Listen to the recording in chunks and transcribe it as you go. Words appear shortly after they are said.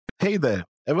Hey there,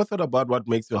 ever thought about what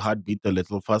makes your heart beat a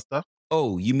little faster?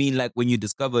 Oh, you mean like when you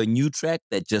discover a new track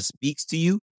that just speaks to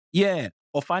you? Yeah,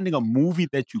 or finding a movie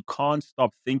that you can't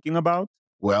stop thinking about.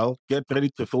 Well, get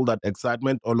ready to feel that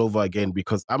excitement all over again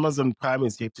because Amazon Prime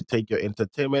is here to take your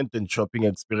entertainment and shopping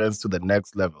experience to the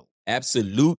next level.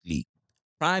 Absolutely.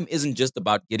 Prime isn't just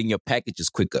about getting your packages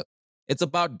quicker. It's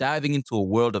about diving into a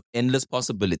world of endless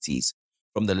possibilities,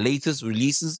 from the latest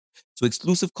releases to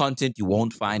exclusive content you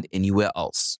won't find anywhere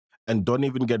else. And don't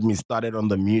even get me started on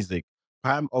the music.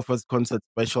 Prime offers concert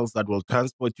specials that will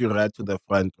transport you right to the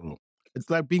front row. It's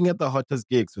like being at the hottest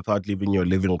gigs without leaving your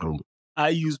living room. I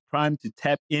use Prime to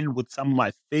tap in with some of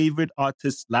my favorite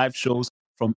artists' live shows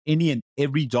from any and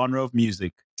every genre of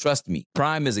music. Trust me,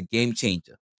 Prime is a game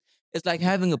changer. It's like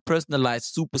having a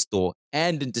personalized superstore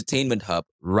and entertainment hub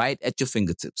right at your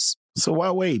fingertips. So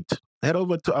why wait? Head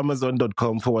over to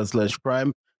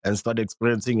amazon.com/prime and start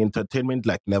experiencing entertainment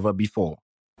like never before.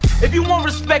 If you want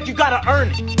respect, you gotta earn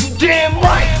it. You damn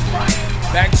right.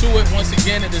 Back to it once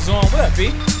again at the Zone. What up,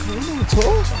 B?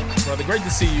 Talk. Brother, great to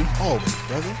see you. Always,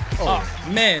 brother. Always.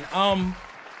 Man,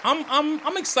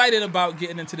 I'm excited about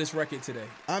getting into this record today.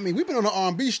 I mean, we've been on an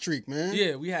R&B streak, man.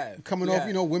 Yeah, we have. Coming We off,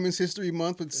 have. Women's History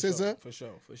Month with SZA. For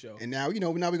sure. And now,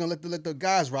 now we're gonna let the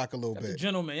guys rock a little The bit.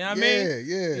 gentleman, you know what I mean?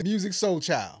 Yeah. Musiq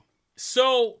Soulchild.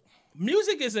 So,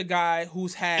 Musiq is a guy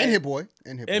who's had... And Hit Boy.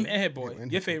 And Hit Boy,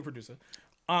 your favorite producer.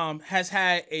 Has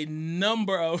had a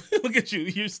number of... Look at you.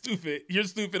 You're stupid. You're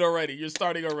stupid already. You're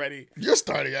starting already. You're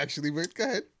starting, actually, but go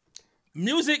ahead.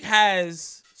 Musiq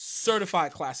has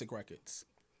certified classic records.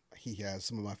 He has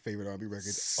some of my favorite R&B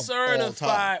records of all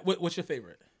Certified... time. What's your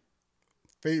favorite?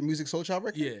 Favorite Musiq Soulchild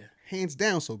record? Yeah. Hands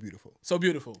down, So Beautiful. So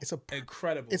Beautiful. It's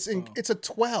incredible. It's song. it's a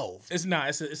 12. It's not.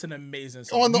 It's an amazing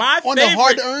song. On the favorite,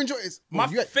 hard to earn joint.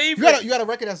 favorite. You got a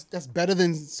record that's better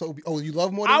than So. Oh, you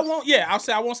love more. I won't. Yeah,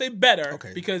 I won't say better.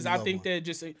 Okay, because I think they're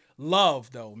just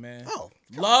love though, man. Oh,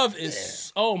 love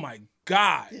is. Yeah. Oh my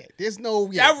god. Yeah, there's no.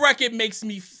 That record makes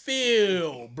me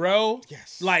feel, bro.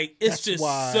 Yes. Like it's that's just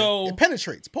why so. It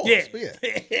penetrates. Pause. Yeah. But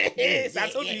yeah. I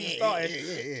told you he was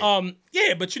starting.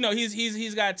 Yeah, but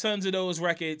he's got tons of those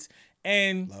records.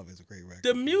 And Love is a great record.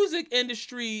 The music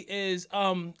industry is,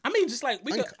 just like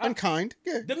unkind.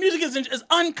 Yeah, the music is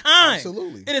unkind.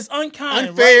 Absolutely, it is unkind,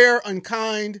 unfair, right?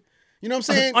 unkind. You know what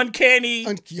I'm saying? Uncanny.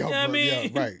 You know what I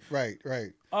mean? Yeah,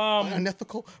 right.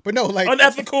 Unethical, but no, like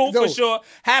unethical no. for sure.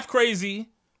 Half crazy,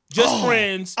 just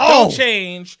friends. Oh. Don't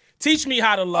change. Teach me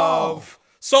how to love.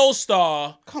 Soul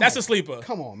Star. That's a sleeper.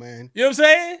 Come on, man. You know what I'm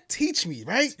saying? Teach me,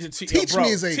 right? Teach me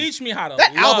is a. Teach me how to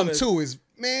that love album too is.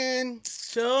 Man,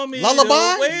 show me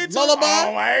Lullaby. Lullaby.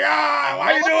 Oh my God!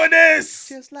 Why you doing this?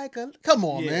 Just like a. Come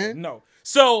on, man. No.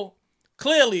 So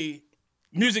clearly,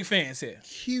 music fans here,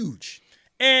 huge,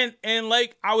 and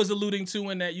like I was alluding to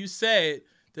in that you said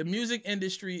the music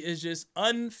industry is just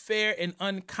unfair and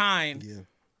unkind. Yeah.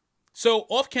 So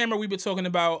off camera, we've been talking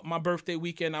about my birthday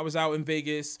weekend. I was out in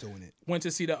Vegas, doing it. Went to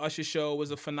see the Usher show. It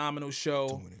was a phenomenal show.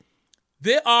 Doing it.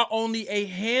 There are only a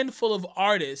handful of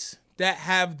artists that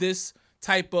have this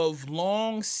type of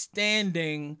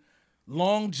long-standing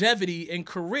longevity in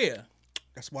career.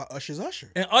 That's why Usher's Usher.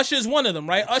 And Usher's one of them,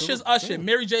 right? Absolutely. Usher's Usher. Yeah.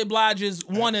 Mary J. Blige is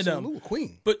one of them.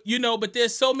 Queen. But but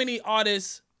there's so many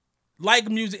artists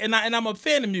like music, and I'm a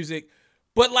fan of music,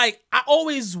 but like I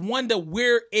always wonder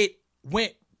where it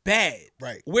went bad.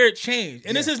 Right. Where it changed.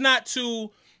 And this is not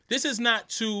to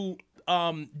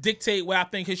dictate where I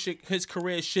think his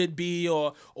career should be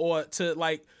or to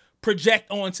like project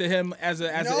onto him as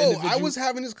an individual. I was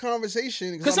having this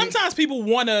conversation because sometimes people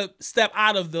want to step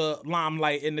out of the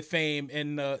limelight and the fame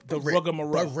and the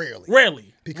rigmarole, but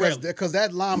rarely because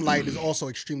that limelight is also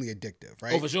extremely addictive,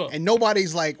 right? Oh, for sure. And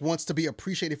nobody's like wants to be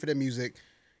appreciated for their music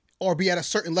or be at a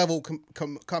certain level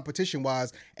competition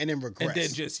wise and then regress. And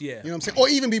then just you know what I'm saying, or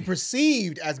even be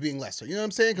perceived as being lesser. You know what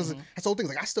I'm saying? Because that's the whole thing.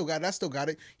 Like I still got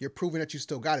it. You're proving that you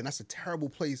still got it. And that's a terrible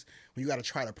place when you got to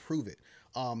try to prove it.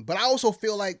 But I also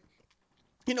feel like.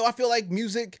 I feel like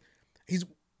music, he's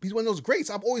one of those greats.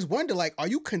 I've always wondered, like, are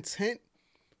you content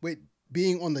with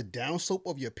being on the downslope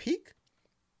of your peak?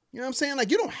 You know what I'm saying?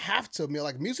 Like, you don't have to.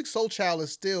 Like, Musiq Soulchild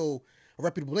is still a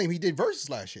reputable name. He did Versus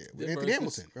last year with Anthony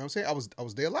Hamilton. You know what I'm saying? I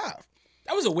was there live.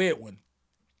 That was a weird one.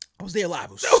 I was there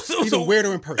live. It was even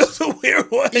weirder in person. It was a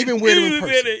weird one. Even weirder in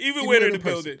person. Even weirder in the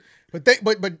building. But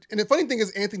and the funny thing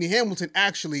is, Anthony Hamilton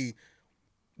actually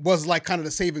was like kind of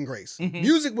the saving grace.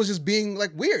 Music was just being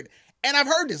like weird. And I've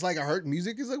heard this, like I heard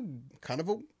Musiq is a kind of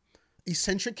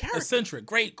eccentric character. Eccentric.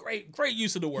 Great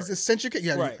use of the word. He's eccentric.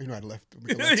 Yeah, Right. you know, I left.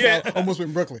 Yeah. Almost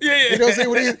went Brooklyn. Yeah. You know what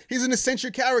I'm saying? He's an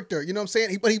eccentric character. You know what I'm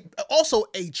saying? But he also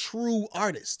a true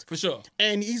artist. For sure.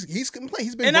 And he's complaining.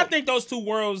 He's been. And I think those two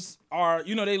worlds are,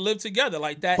 they live together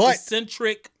like that. But-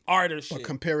 eccentric artist shit. But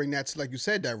comparing that to, like you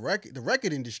said, the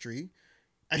record industry,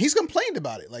 and he's complained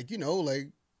about it. Like, like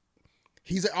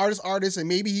he's an artist, and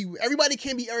maybe everybody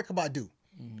can't be Erykah Badu,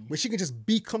 where she can just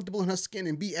be comfortable in her skin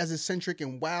and be as eccentric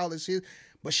and wild as she is.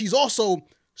 But she's also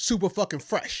super fucking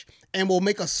fresh and will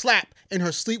make a slap in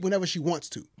her sleep whenever she wants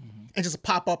to, and just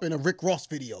pop up in a Rick Ross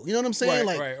video. You know what I'm saying?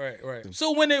 Right.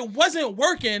 So when it wasn't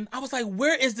working, I was like,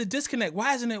 where is the disconnect?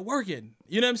 Why isn't it working?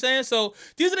 You know what I'm saying? So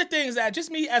these are the things that just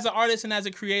me as an artist and as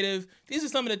a creative, these are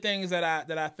some of the things that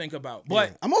I think about. But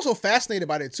yeah. I'm also fascinated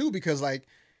by it too, because like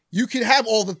you can have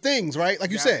all the things, right?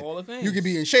 Like you said, all the things. You could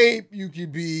be in shape, you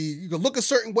could look a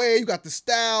certain way, you got the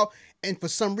style, and for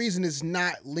some reason it's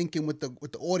not linking with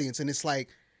the audience, and it's like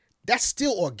that's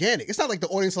still organic. It's not like the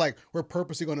audience like we're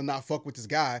purposely going to not fuck with this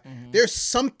guy. There's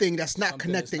something that's not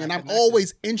connecting, and I'm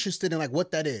always interested in like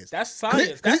what that is. That's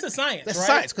science. That's the science. That's right?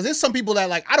 science, because there's some people that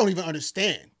like I don't even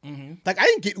understand. Like I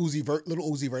didn't get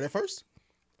Little Uzi Vert at first.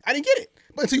 I didn't get it,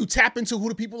 but until you tap into who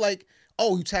the people like.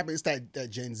 Oh, you tap it's that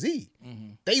Gen Z.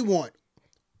 They want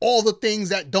all the things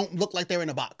that don't look like they're in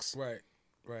a box. Right.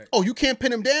 Oh, you can't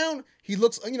pin him down. He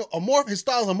looks, his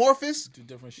style is amorphous. Do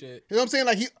different shit. You know what I'm saying?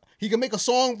 Like he can make a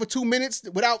song for 2 minutes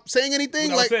without saying anything.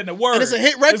 Without like saying the word. And it's a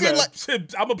hit record.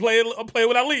 I'm gonna play it. I'll play it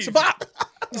when I leave. It's a bop.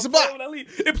 It's a bop. When I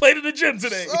leave. It played in the gym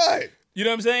today. Right. You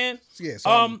know what I'm saying? Yeah.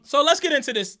 So let's get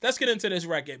into this. Let's get into this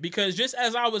record, because just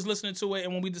as I was listening to it,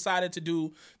 and when we decided to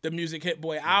do the Musiq Hit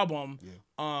Boy album,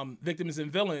 Victims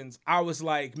and Villains, I was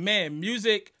like, man,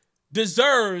 Musiq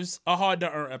deserves a Hard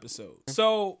to Earn episode.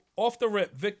 So off the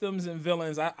rip, Victims and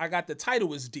Villains, I got the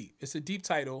title is deep. It's a deep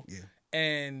title. Yeah.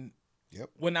 And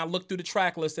when I looked through the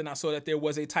track list and I saw that there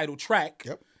was a title track.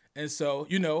 Yep. And so,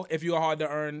 if you're a hard to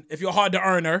earner,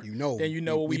 then you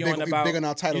know what we on about. Big on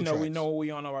our title we tracks. know what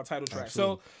we on our title track.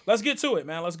 Absolutely. So let's get to it,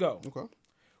 man. Let's go. Okay.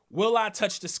 Will I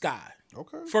Touch the Sky?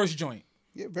 Okay. First joint.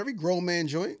 Yeah, very grown man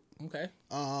joint. Okay.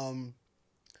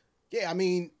 Yeah, I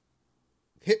mean,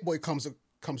 Hit Boy comes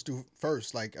through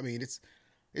first. Like, I mean,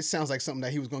 it sounds like something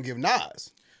that he was gonna give Nas. You know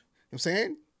what I'm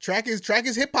saying? Track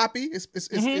is hip hoppy. It's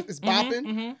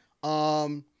bopping.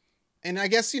 And I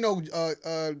guess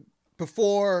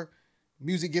before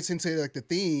music gets into like the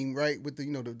theme, right, with the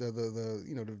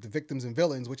the victims and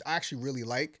villains, which I actually really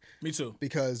like. Me too.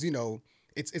 Because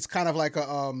it's kind of like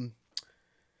a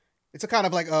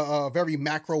very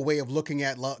macro way of looking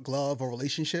at love or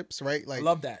relationships, right? Like, I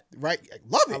love that. Right? I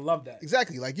love it. I love that.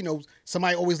 Exactly. Like,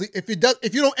 somebody always if you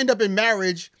don't end up in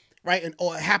marriage, right,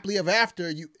 or happily ever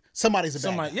after, somebody's a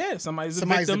bad guy. Yeah, somebody's a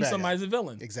victim, somebody's a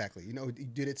villain. Exactly. You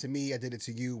did it to me, I did it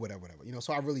to you, whatever.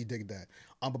 So I really dig that.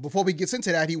 But before we get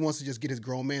into that, he wants to just get his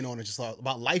grown man on and just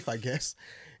about life, I guess.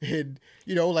 And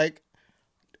like,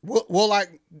 will I?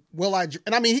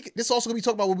 And I mean, this also gonna be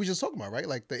talking about what we just talking about, right?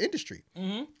 Like the industry.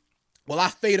 Mm-hmm. Will I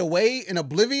fade away in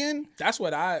oblivion? That's how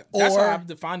I've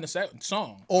defined the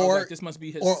song. Or like, this must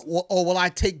be his. Or will I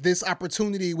take this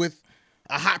opportunity with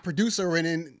a hot producer and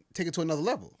then take it to another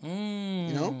level?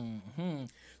 Mm-hmm.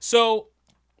 So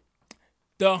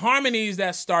the harmonies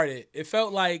that started, it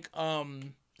felt like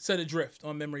Set Adrift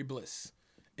on Memory Bliss.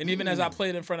 And even as I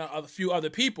played in front of a few other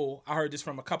people, I heard this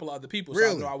from a couple of other people, so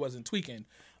I know I wasn't tweaking.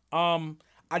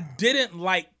 I didn't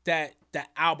like that the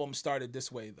album started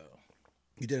this way, though.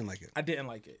 You didn't like it? I didn't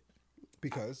like it.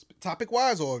 Because?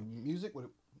 Topic-wise or music?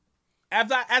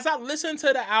 As I listened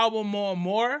to the album more and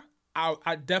more,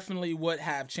 I definitely would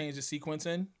have changed the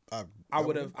sequencing. I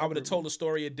would have told the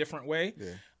story a different way.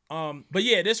 Yeah. But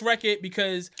yeah, this record,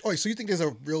 because... Oh, so you think there's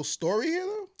a real story here,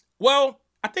 though? Well,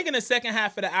 I think in the second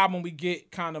half of the album, we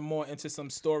get kind of more into some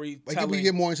storytelling. I think we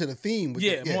get more into the theme.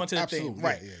 More into the theme.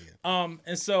 Right. Yeah.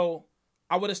 And so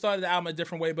I would have started the album a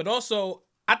different way, but also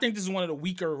I think this is one of the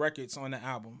weaker records on the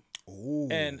album. Ooh.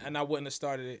 And I wouldn't have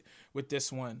started it with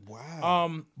this one.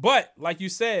 Wow. But like you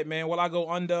said, man, Will I Go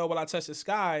Under, Will I Touch the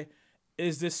Sky,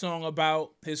 is this song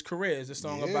about his career? Is this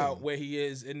song about where he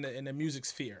is in the music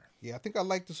sphere? Yeah, I think I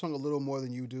like the song a little more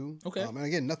than you do. Okay. And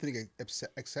again, nothing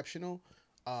exceptional.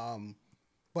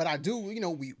 But I do,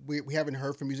 we haven't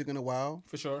heard from Musiq in a while.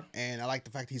 For sure. And I like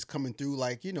the fact that he's coming through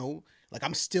like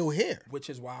I'm still here. Which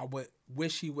is why I would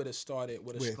wish he would have started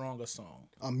with a stronger song.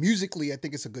 Musically, I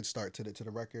think it's a good start to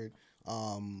the record.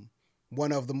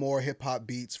 One of the more hip hop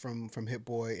beats from Hit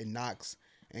Boy and Knox,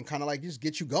 and kind of like just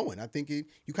get you going. I think you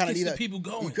kind of need the people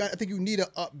going. I think you need an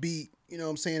upbeat, you know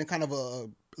what I'm saying, and kind of at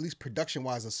least production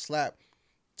wise, a slap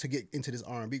to get into this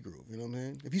R&B groove. You know what I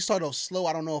mean? If you start off slow,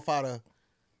 I don't know if I'd have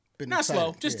been Not excited.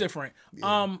 slow, just different.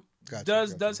 Yeah.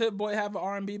 Does Hit Boy have an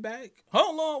R&B bag?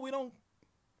 Hold on, we don't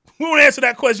answer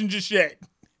that question just yet.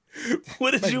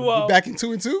 What did you we back in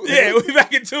 2 and 2? Yeah, we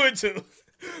back in 2 and 2.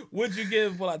 What'd you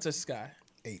give Will I Touch the Sky?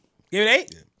 8. Give it 8?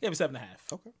 Yeah. Give it 7.5.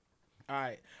 Okay. All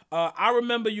right. I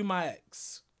Remember You My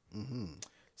Ex. Mm-hmm.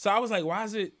 So I was like, why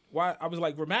I was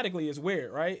like, grammatically it's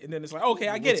weird, right? And then it's like, okay,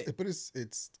 I get it. But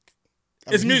it's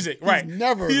Music, right?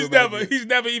 He's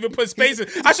never even put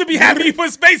spaces. I should be happy he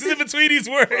put spaces in between these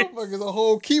words. Motherfucker's a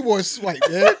whole keyboard swipe,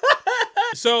 man.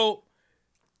 So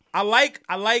I liked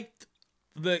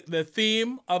the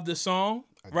theme of the song,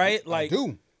 right? I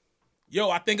do. Yo,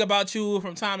 I think about you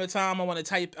from time to time. I want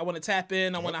to tap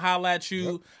in. I want to holler at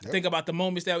you. Yep. Think about the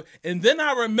moments and then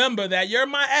I remember that you're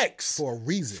my ex For a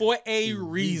reason. For a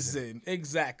reason.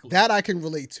 Exactly. That I can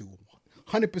relate to.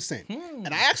 100%.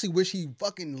 And I actually wish he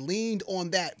fucking leaned on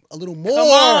that a little more. Come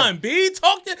on, B.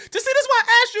 Talk to. Just see, this is why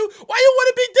I asked you, why you want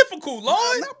to be difficult, Lord?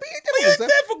 I'm not being difficult.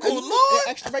 Difficult, Lord.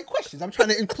 Extra right questions. I'm trying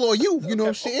to implore you. You know what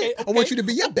I'm saying? I want you to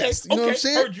be your best. You know what I'm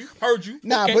saying? Heard you.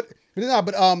 Nah, okay. but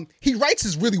he writes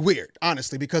is really weird,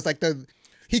 honestly, because like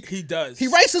he does. He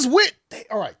writes his weird.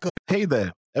 All right, good. Hey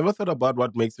there. Ever thought about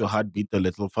what makes your heart beat a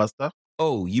little faster?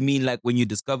 Oh, you mean like when you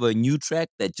discover a new track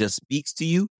that just speaks to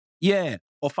you? Yeah.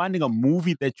 Or finding a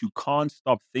movie that you can't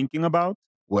stop thinking about.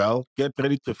 Well, get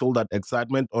ready to feel that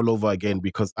excitement all over again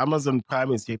because Amazon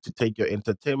Prime is here to take your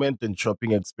entertainment and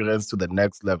shopping experience to the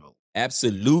next level.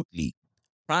 Absolutely.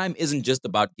 Prime isn't just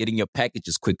about getting your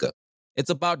packages quicker. It's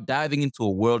about diving into a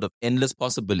world of endless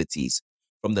possibilities,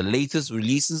 from the latest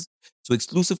releases to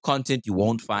exclusive content you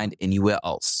won't find anywhere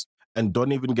else. And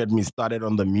don't even get me started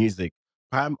on the music.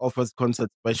 Prime offers concert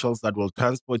specials that will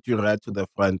transport you right to the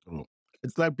front row.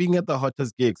 It's like being at the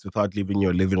hottest gigs without leaving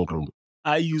your living room.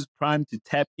 I use Prime to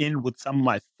tap in with some of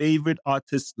my favorite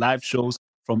artists' live shows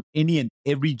from any and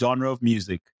every genre of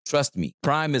music. Trust me,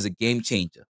 Prime is a game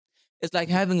changer. It's like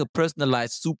having a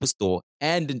personalized superstore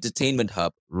and entertainment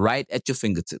hub right at your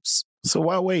fingertips. So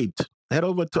why wait? Head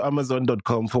over to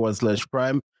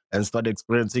amazon.com/Prime and start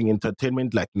experiencing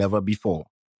entertainment like never before.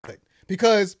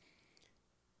 Because,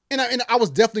 and I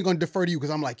was definitely going to defer to you because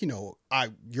I'm like, you're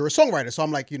a songwriter. So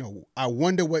I'm like, I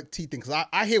wonder what T thinks.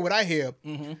 I hear what I hear.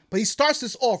 Mm-hmm. But he starts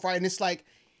this off, right? And it's like,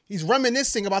 he's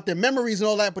reminiscing about their memories and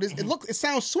all that, but it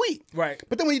sounds sweet. Right.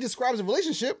 But then when he describes a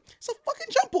relationship, it's a fucking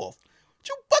jump off. What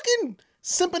you fucking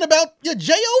simping about your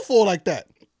J.O. for like that?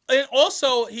 And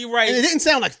also, he writes... And it didn't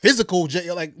sound like physical,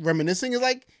 like reminiscing. It's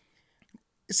like,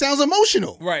 it sounds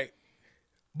emotional. Right.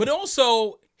 But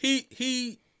also,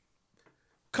 he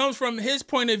comes from his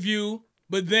point of view,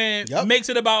 but then makes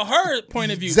it about her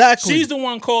point of view. Exactly. She's the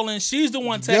one calling. She's the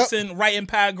one texting, writing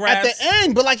paragraphs. At the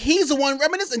end, but like he's the one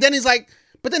reminiscing. And then he's like,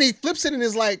 but then he flips it and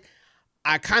is like,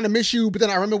 I kind of miss you, but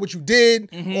then I remember what you did,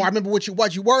 or I remember what you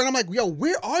were. And I'm like, yo,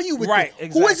 where are you with this?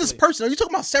 Exactly. Who is this person? Are you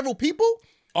talking about several people?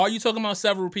 Are you talking about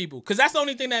several people? Because that's the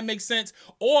only thing that makes sense.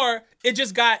 Or it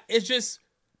just got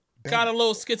a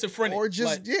little schizophrenic. Or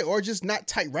just not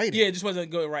tight writing. Yeah, it just wasn't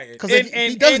good writing. Because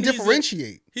he doesn't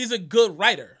differentiate. He's a good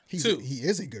writer, too. He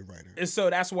is a good writer. And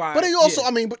so that's why. But he also,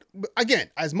 but again,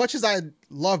 as much as I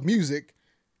love music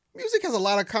has a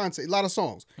lot of content, a lot of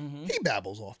songs. Mm-hmm. He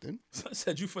babbles often. So I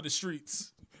said you for the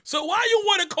streets. So why you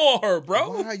want to call her,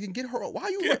 bro? Why you can get her?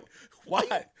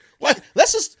 Why?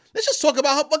 Let's just talk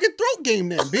about her fucking throat game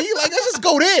then, B. Like, let's just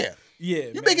go there. Yeah,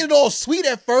 you making it all sweet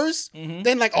at first,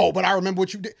 then like, oh, but I remember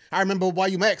what you did. I remember why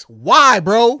you my ex. Why,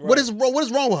 bro? Right. What is wrong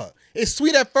with her? It's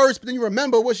sweet at first, but then you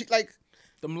remember what she like.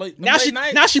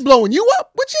 Now she blowing you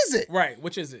up. Which is it? Right.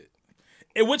 Which is it?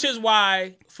 Which is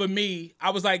why for me, I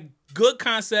was like, good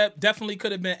concept. Definitely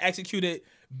could have been executed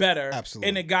better. Absolutely.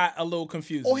 And it got a little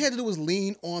confusing. All he had to do was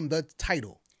lean on the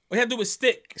title. All he had to do was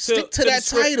stick to that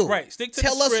title. Right. Stick to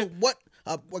Tell the script.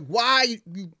 us why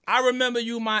you. I remember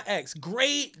you, my ex.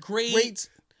 Great.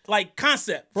 Like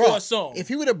concept for a song. If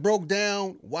he would have broke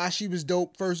down why she was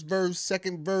dope, first verse,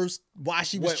 second verse, why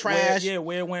she was trash.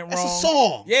 Where it went wrong. That's a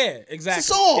song. Yeah, exactly. It's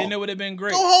a song. And it would have been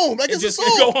great. Go home. Like it's a song.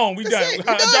 Go home. We done.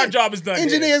 Our job is done.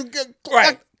 Engineers,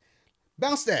 right.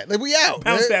 Bounce that. Like we out.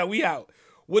 Bounce that. We out.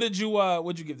 What'd you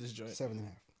give this joint? 7.5.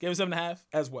 Gave it 7.5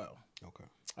 as well. Okay.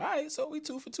 All right. So we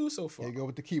 2 for 2 so far. There you go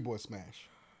with the keyboard smash.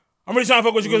 I'm really trying to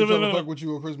fuck with you. I'm trying to fuck with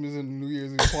you on Christmas and New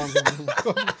Year's and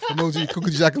emoji Kuku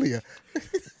Jacquelia.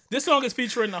 This song is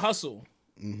featuring The Hustle.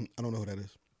 Mm-hmm. I don't know who that is.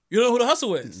 You don't know who The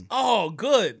Hustle is? Mm-mm. Oh,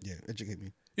 good. Yeah, educate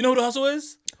me. You know who The Hustle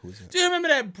is? Who is that? Do you remember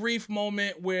that brief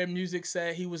moment where Musiq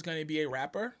said he was going to be a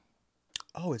rapper?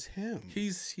 Oh, it's him.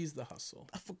 He's the hustle.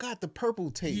 I forgot the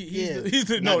purple tape. He's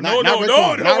the Not no.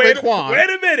 Raekwon. Wait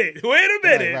a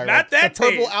minute. Right. Not that the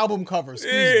purple tape. album cover.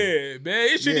 Excuse me. Yeah, man.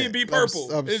 It shouldn't even be purple.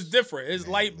 It's different. It's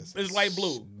light. Listen, It's light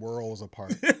blue. Worlds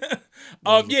apart.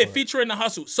 Featuring the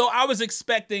hustle. So I was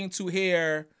expecting to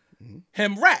hear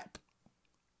him rap.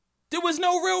 There was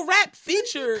no real rap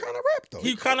feature. Kind of rapped though.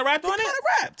 He kind of rapped on it. Kind of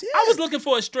rapped. Yeah. I was looking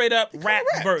for a straight up rap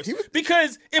verse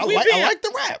because I like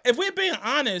the rap. If we're being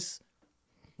honest,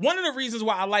 one of the reasons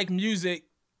why I like Musiq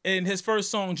in his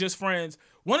first song, Just Friends,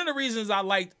 one of the reasons I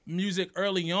liked Musiq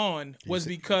early on was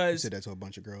because you said that to a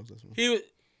bunch of girls.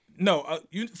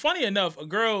 funny enough, a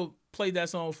girl played that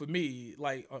song for me,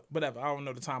 like whatever. I don't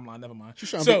know the timeline. Never mind. She's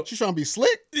trying to be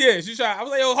slick. Yeah, she's trying. I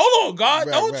was like, yo, hold on, God,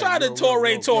 don't try to Torre.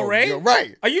 You're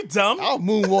right. Are you dumb? I'll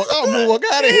moonwalk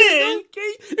out of here.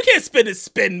 You can't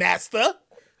spin master.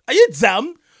 Are you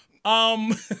dumb?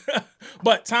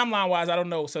 But timeline wise, I don't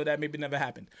know. So that maybe never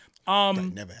happened.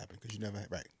 That never happened because you never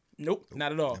right. Nope,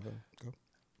 not at all. Never. Go.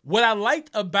 What I liked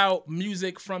about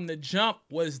Musiq from the jump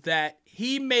was that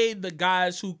he made the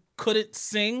guys who couldn't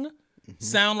sing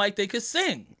sound like they could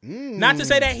sing. Not to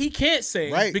say that he can't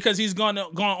sing, right? Because he's gone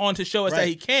on to show us that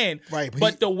he can. Right.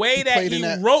 But the way that he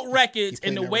wrote records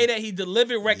and the way that he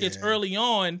delivered records early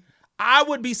on, I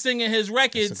would be singing his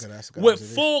records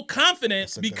with full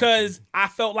confidence because I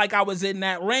felt like I was in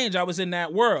that range. I was in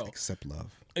that world. Except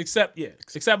love. Except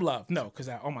love. No, because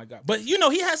oh my God. But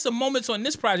he has some moments on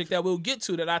this project that we'll get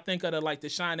to that I think are the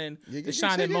shining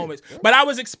moments. Yeah. But I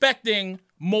was expecting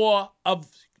more of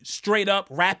straight up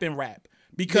rap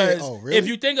because really? If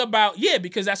you think about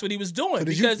because that's what he was doing.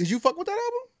 So did you fuck with that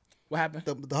album? What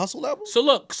happened? The Hustle album?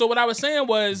 So what I was saying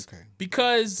was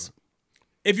because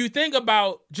if you think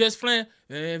about Just Flynn,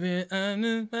 right.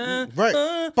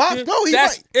 Bob, go.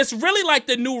 It's really like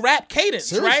the new rap cadence,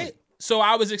 seriously. Right? So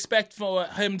I was expecting for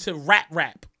him to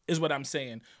rap is what I'm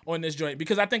saying on this joint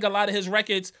because I think a lot of his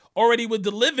records already were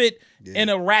delivered in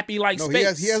a rappy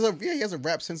space. He has a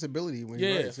rap sensibility when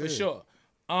he writes. For sure.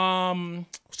 So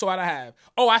what I have?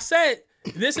 Oh, I said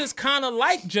this is kind of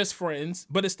like Just Friends,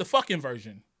 but it's the fucking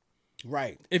version.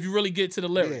 Right. If you really get to the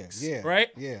lyrics. Yeah. Right?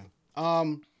 Yeah.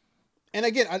 And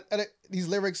again, these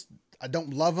lyrics, I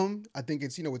don't love them. I think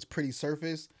it's pretty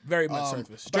surface. Very much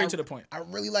surface. Straight to the point. I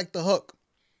really like the hook.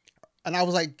 And I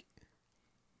was like,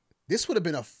 this would have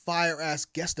been a fire-ass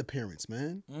guest appearance,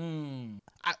 man.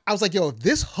 I was like, yo, if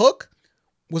this hook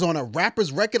was on a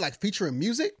rapper's record, like featuring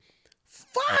Musiq,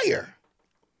 fire.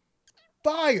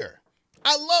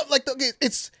 I love,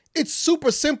 it's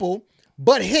super simple,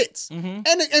 but hits. And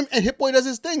Hit Boy does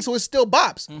his thing, so it still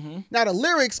bops. Now, the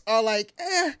lyrics are like,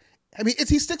 I mean,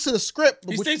 he sticks to the script,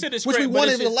 which we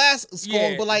wanted in the last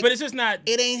song, but it's just not.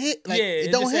 It ain't hit.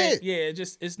 It don't hit.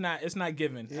 It's not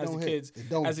given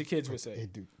as the kids would say.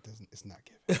 It's not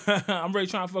given. I'm really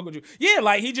trying to fuck with you. Yeah,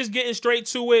 like he just getting straight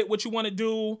to it. What you want to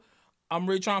do? I'm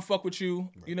really trying to fuck with you.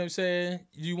 Right. You know what I'm saying?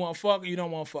 You want to fuck or you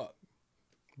don't want to fuck?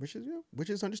 Which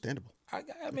is understandable. I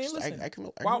mean, listen.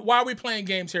 Why are we playing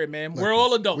games here, man? We're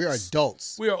all adults. We are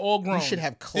adults. We are all grown. You should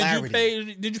have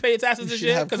clarity. Did you pay your taxes this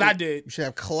year? Because I did. You should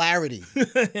have clarity.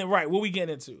 Right. What we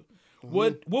getting into?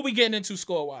 What we getting into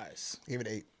score wise? Give it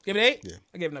 8. Give it 8? Yeah.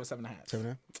 I gave it another 7.5.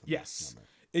 7.5? Yes.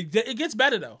 It gets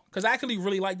better though, because I actually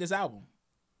really like this album.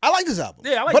 I like this album.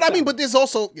 Yeah, I like. But there's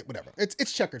also whatever.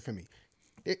 It's checkered for me.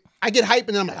 I get hyped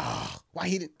and then I'm like, why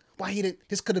he didn't?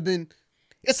 This could have been.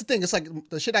 It's the thing. It's like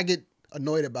the shit I get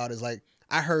annoyed about is like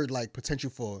I heard like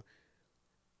potential for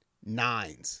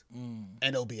 9s and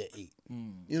it'll be an 8. You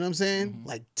know what I'm saying?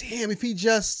 Like, damn, if he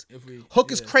just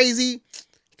hook is crazy,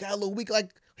 he got a little weak. Like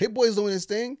Hit Boy's doing his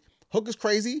thing. Hook is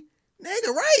crazy,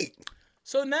 nigga. Right.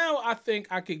 So now I think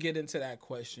I could get into that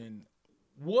question.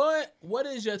 What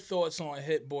is your thoughts on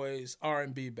Hit Boy's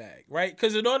R&B bag? Right,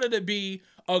 because in order to be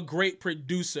a great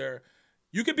producer,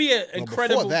 you could be an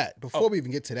incredible. Before we even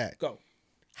get to that, go.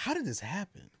 How did this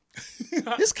happen?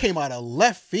 This came out of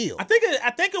left field. I think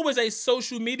it was a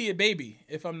social media baby.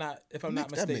 If I'm not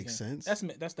mistaken, that makes sense.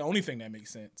 That's the only thing that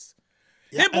makes sense.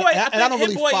 Yeah, Hit Boy, and I don't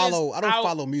really follow. I don't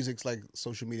follow Music's like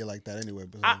social media like that anyway.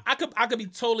 But I could be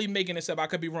totally making this up. I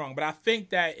could be wrong, but I think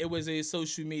that it was a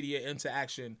social media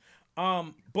interaction.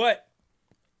 But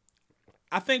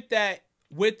I think that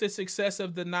with the success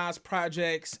of the Nas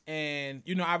projects, and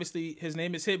obviously his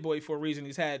name is Hit Boy for a reason.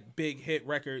 He's had big hit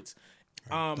records.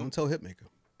 Don't tell Hitmaker.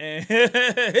 And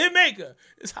Hitmaker.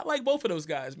 I like both of those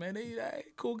guys, man. They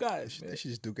cool guys. They should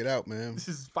just duke it out, man. This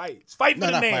is fight. It's fight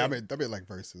for the name. I mean like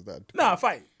verses.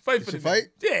 Fight. Fight for the fight.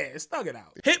 Name. Yeah, snug it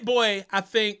out. Hit Boy, I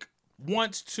think,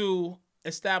 wants to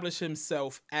establish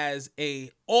himself as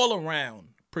a all-around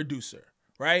producer,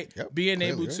 right? Yep, Being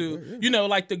clearly, able to, yeah. you know,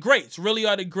 like the greats really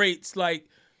are the greats. Like,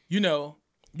 you know,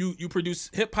 you produce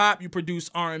hip hop, you produce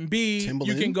R&B, Timbaland,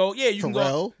 you can go, you can go.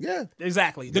 Pharrell, yeah.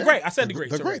 Exactly. The Yeah. great. I said the The greats.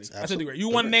 greats, already. I said the great. You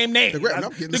absolutely. want to name names. The great. No,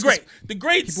 The let's great. The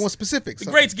greats. People want specifics. The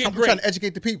greats get I'm great. trying to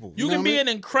educate the people. You know can what be I mean?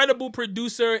 an incredible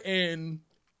producer in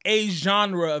a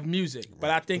genre of music, but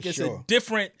I think for it's sure. a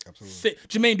different thing.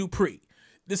 Jermaine Dupri.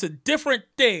 This a different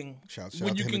thing Shout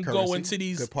when out you to him can and go Currency. into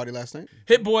these. Good party last night.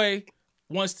 Hit Boy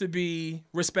wants to be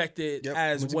respected Yep.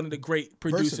 as one of the great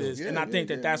producers, Versatile. Yeah, and I think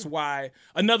that's why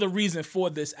another reason for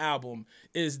this album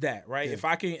is that, right? Yeah. If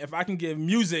I can give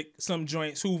Musiq some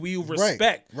joints who we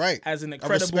respect right. as an A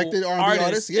incredible respected R&B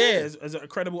artist, yeah. as an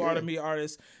incredible R&B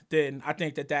artist, then I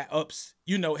think that ups,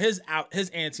 you know, his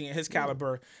ante and his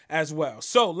caliber as well.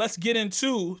 So let's get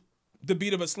into the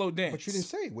beat of a slow dance. But you didn't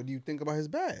say. What do you think about his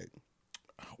bag?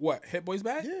 What, Hit Boy's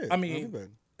bag? Yeah, I R&B mean, bag.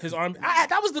 his R&B.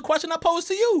 That was the question I posed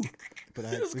to you. But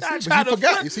This you guy see, tried but you to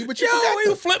forgot. flip. You see what you Yo, forgot? you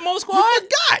though. flip Mo Squad?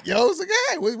 Forgot, yo. It's like,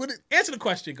 hey, what Answer the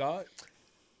question, God.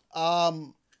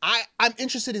 I'm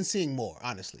interested in seeing more,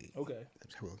 honestly. Okay.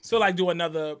 So like do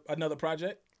another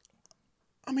project?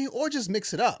 I mean, or just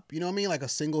mix it up. You know what I mean? Like a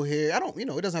single here. I don't, you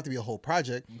know, it doesn't have to be a whole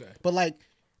project. Okay. But like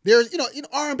there's, you know,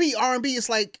 R&B is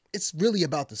like, it's really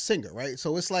about the singer, right?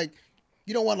 So it's like,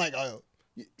 you don't want like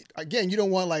you don't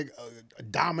want like a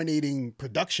dominating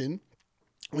production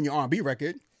on your R&B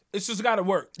record. It's just gotta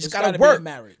work. It's It's gotta gotta work. be a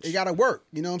marriage. It gotta work.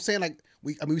 You know what I'm saying? Like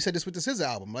we said this with the SZA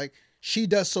album. Like she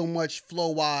does so much flow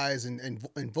wise and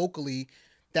vocally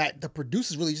that the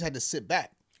producers really just had to sit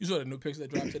back. You saw the new pics that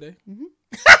dropped today?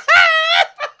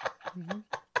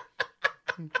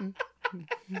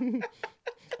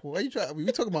 Why you trying? We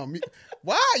talking about me?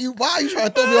 Why are you trying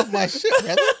to throw me off my shit,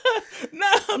 brother? No,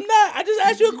 I'm not. I just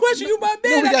asked you a question. You my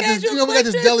man. We got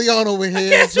this Deleon over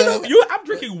here. So- I'm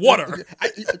drinking water.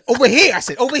 over here, I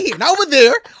said over here, not over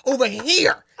there. Over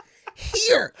here,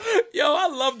 here. Yo, I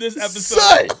love this episode.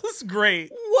 Son. This is great.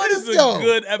 What This is- is a yo,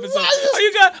 good episode. why Are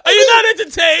you not You're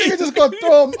entertained? just gonna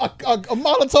throw him a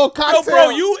Molotov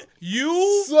cocktail. Yo, bro,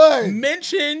 you Son.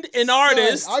 mentioned an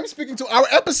artist. I'm speaking to our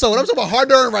episode. I'm talking about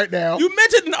hard earn right now. You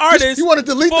mentioned an artist. You want to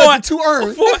delete for- the 2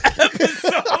 earn? For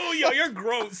episode. Oh, yo, you're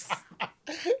gross.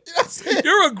 That's it.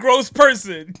 You're a gross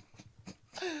person.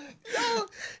 All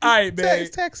right, man.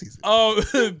 It's tax season. Oh,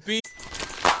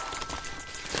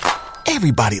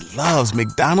 Everybody loves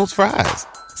McDonald's fries.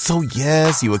 So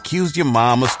yes, you accused your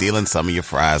mom of stealing some of your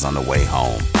fries on the way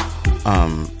home.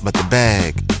 But the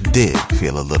bag did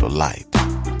feel a little light.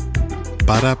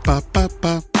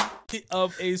 Ba-da-ba-ba-ba.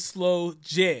 of a slow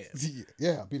jam.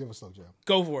 Yeah, beat of a slow jam.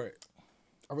 Go for it.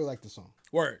 I really like this song.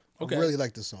 Word. Okay. I really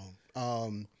like this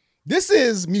song. This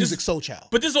is Musiq Soulchild.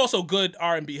 But this is also good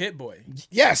R&B Hit Boy.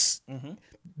 Yes,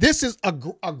 this is a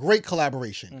great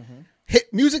collaboration.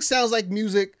 Musiq sounds like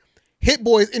music. Hit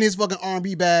Boy is in his fucking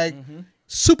R&B bag.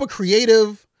 Super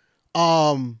creative.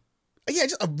 Yeah,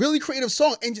 just a really creative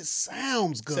song and just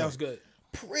sounds good. Sounds good.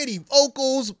 Pretty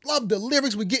vocals. Love the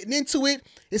lyrics. We're getting into it.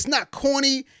 It's not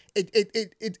corny.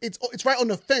 It's right on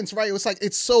the fence, right? It's like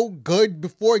it's so good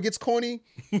before it gets corny.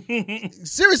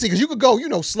 Seriously, because you could go,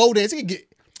 slow dance. It could get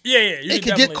it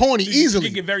could get corny easily. It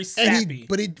could get very And sappy.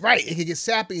 it could get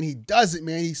sappy, and he does it,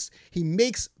 man. He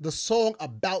makes the song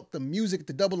about the music,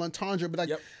 the double entendre, but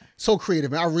so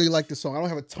creative, man. I really like this song. I don't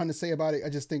have a ton to say about it. I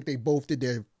just think they both did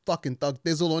their fucking thug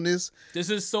thizzle on this. This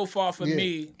is so far for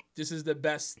me. This is the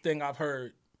best thing I've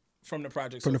heard from the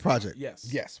project. From the project, Yes.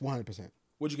 100%.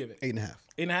 What'd you give it? 8.5.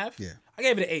 8.5? Yeah. I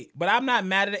gave it an 8, but I'm not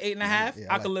mad at an 8.5.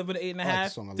 Yeah, I could live with an 8.5. I like the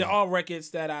song a They're lot. all records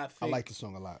that I think. I like the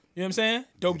song a lot. You know what I'm saying?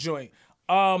 Dope joint.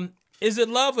 Is it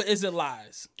love or is it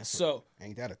lies?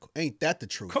 Ain't that the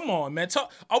truth? Come on, man.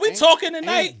 Are we talking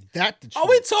tonight? Ain't that the truth? Are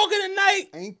we talking tonight?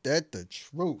 Ain't that the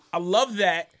truth? I love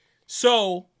that.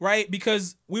 So, right,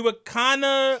 because we were kind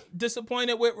of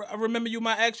disappointed with Remember You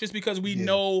My Ex just because we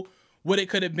know what it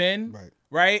could have been.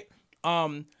 Right?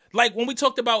 Like when we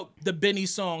talked about the Benny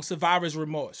song, Survivor's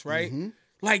Remorse, right?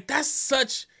 Like that's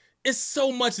it's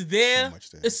so much there.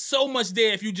 It's so much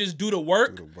there if you just do the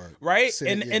work. Right?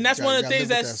 And that's one of the things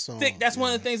that stick. That's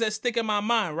one of the things that stick in my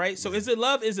mind, right? So is it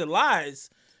love? Is it lies?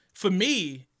 For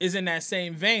me, is in that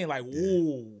same vein. Like,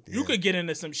 ooh, you could get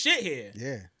into some shit here.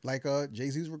 Yeah. Like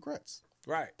Jay-Z's Regrets.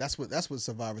 Right. That's what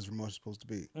Survivor's Remorse is supposed to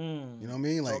be. You know what I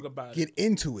mean? Like Talk about get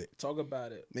into it. Talk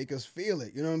about it. Make us feel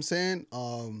it. You know what I'm saying?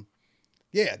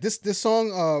 Yeah, this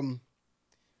song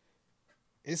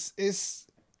it's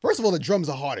first of all the drums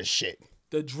are hard as shit.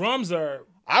 The drums are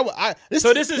this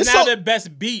is now song, the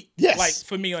best beat Yes.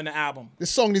 for me on the album.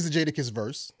 This song needs a Jadakiss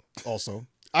verse also.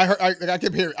 I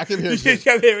kept hearing You Jada.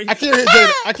 kept hearing- I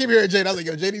keep hearing Jada. I was like,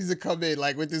 yo, Jada needs to come in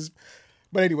like with this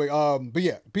But anyway, but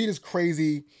yeah, beat is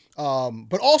crazy.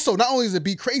 But also not only is the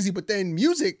beat crazy, but then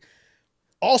Musiq,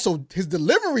 also his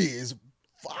delivery is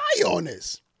fire on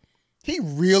this. He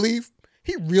really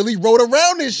rode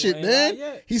around this shit,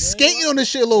 man. He's skating on this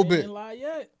shit a little bit. Ain't lie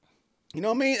yet. You know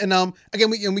what I mean? And again,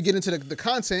 we get into the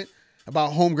content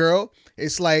about Homegirl.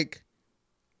 It's like,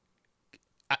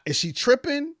 is she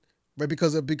tripping, right?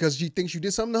 Because she thinks you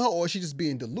did something to her, or is she just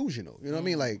being delusional? You know what I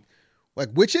mean? Like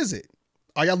which is it?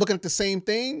 Are y'all looking at the same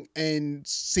thing and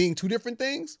seeing two different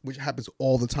things, which happens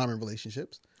all the time in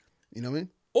relationships? You know what I mean?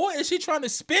 Or is she trying to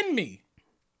spin me?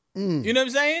 You know what I'm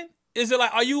saying? Is it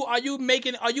like, are you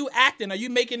acting? Are you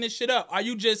making this shit up? Are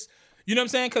you just, you know what I'm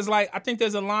saying? Because like, I think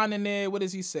there's a line in there. What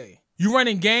does he say? You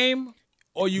running game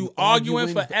or you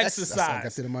arguing for exercise? I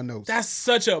got it in my notes. That's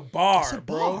such a bar, That's a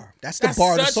bro. bar. That's the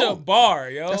bar of the song. Such a bar,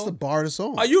 yo. That's the bar of the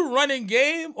song. Are you running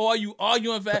game or are you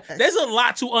arguing for? There's a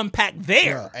lot to unpack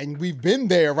there. Yeah, and we've been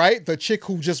there, right? The chick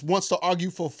who just wants to argue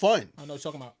for fun. I know what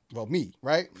you're talking about. Well, me,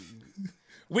 right?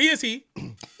 We is he.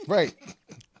 Right.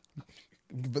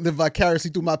 Live vicariously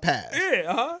through my past.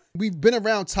 Yeah, We've been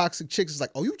around toxic chicks. It's like,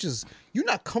 oh, you're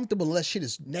not comfortable unless shit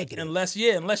is negative. Unless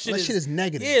shit is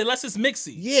negative. Yeah, unless it's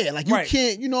mixy. Yeah, like you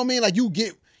can't, you know what I mean? Like you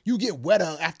get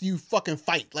wetter after you fucking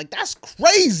fight. Like that's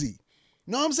crazy.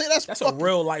 You know what I'm saying? That's a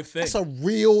real life thing. That's a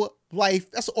real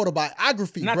life. That's an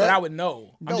autobiography. Not bro. that I would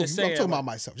know. I'm just saying. I'm talking about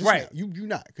myself. Just right. Now. You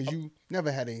not, because you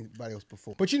never had anybody else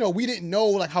before. But we didn't know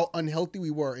like how unhealthy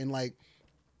we were, and like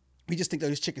we just think that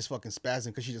this chick is fucking spazzing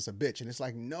because she's just a bitch. And it's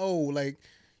like, no, like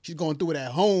she's going through it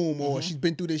at home or she's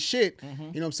been through this shit. You know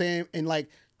what I'm saying? And like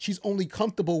she's only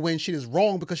comfortable when shit is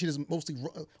wrong because she is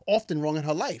often wrong in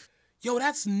her life. Yo,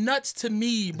 that's nuts to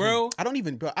me, bro. I don't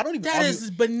even That argue. is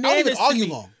bananas. I don't even argue to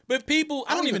me. long. But people,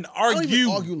 I don't even argue. I don't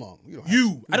even argue long.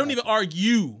 I don't even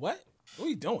argue. What are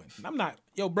you doing? I'm not.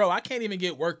 Yo, bro, I can't even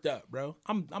get worked up, bro.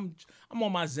 I'm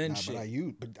on my Zen shit. You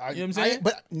know what I'm saying?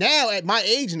 But now at my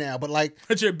age now, but like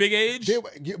at your big age,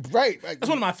 right? That's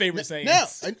one of my favorite sayings. Now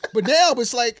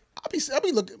it's like I'll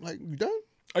be looking like, you done?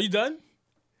 Are you done?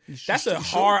 That's a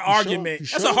hard argument.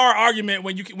 That's a hard argument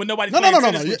when nobody's no.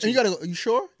 With you gotta. You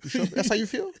sure? You sure? That's how you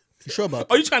feel? You sure about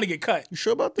that? Oh, you trying to get cut? You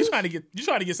sure about this? You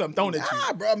trying to get something thrown at you?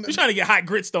 Nah, bro. You trying to get hot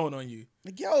grit thrown on you?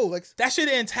 Like, yo, like that shit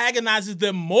antagonizes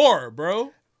them more,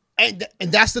 bro. And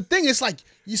that's the thing. It's like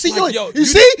you see, like, you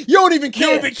don't even care.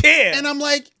 You don't even care. And I'm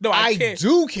like, no, I care.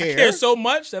 do care. I care so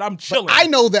much that I'm chilling.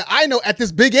 But I know at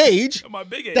this big age,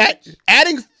 that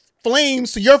adding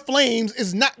flames to your flames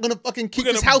is not gonna fucking keep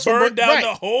this house from burn down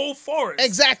the whole forest.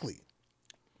 Exactly.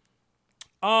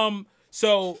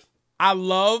 So I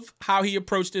love how he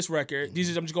approached this record. I'm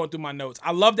just going through my notes.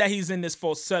 I love that he's in this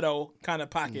falsetto kind of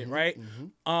pocket, right?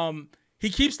 He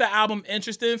keeps the album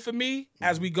interesting for me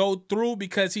as we go through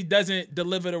because he doesn't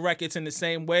deliver the records in the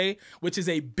same way, which is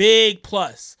a big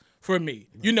plus for me.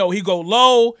 Right. He go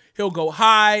low, he'll go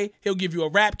high, he'll give you a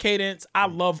rap cadence. I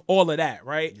love all of that,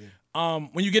 right? Yeah.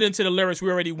 When you get into the lyrics,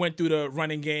 we already went through the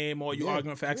running game or you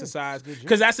arguing for exercise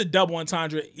because that's a double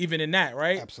entendre even in that,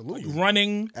 right? Absolutely.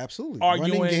 Running,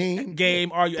 arguing, running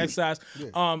game, argue, exercise.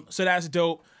 Yeah. So that's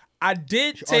dope. I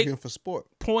did take for sport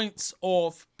points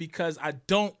off because I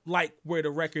don't like where the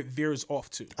record veers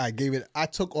off to. I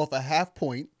took off a half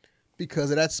point because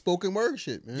of that spoken word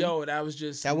shit, man. Yo, that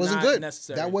wasn't not good.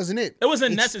 Necessary. That wasn't it. It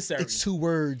wasn't necessary. It's two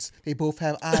words. They both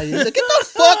have I. Like, get the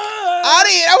fuck out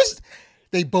of here.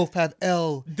 They both have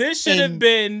L. This should have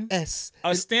been S. A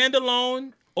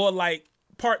standalone or like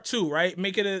part 2, right?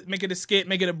 Make it a skit,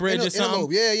 make it a bridge or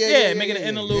something. Yeah, make it an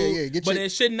interlude. But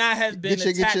it should not have been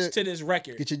attached to this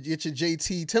record. Get your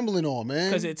JT Timberland on, man.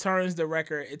 Because it turns the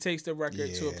record, it takes the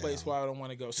record to a place where I don't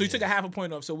want to go. So you took a half a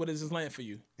point off. So what is this land for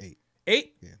you? 8.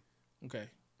 8? Yeah. Okay.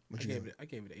 I gave it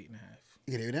 8.5.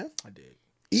 You gave it 8.5? I did.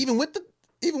 Even with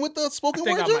the spoken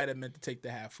word? I think I might have meant to take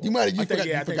the half off. You might have.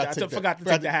 I forgot to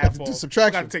take the half off.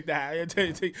 Subtraction. Forgot to take the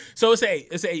half. So it's an 8.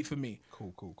 It's an 8 for me.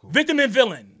 Cool. Victim and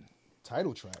Villain.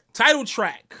 Title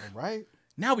track. All right.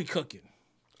 Now we cooking.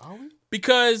 Are we?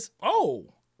 Because, I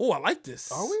like this.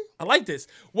 Are we? I like this.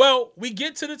 Well, we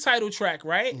get to the title track,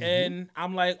 right? Mm-hmm. And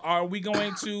I'm like, are we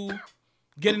going to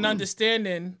get an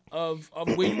understanding of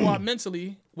where you are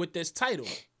mentally with this title?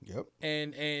 Yep.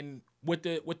 And what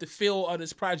the feel of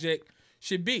this project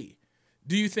should be.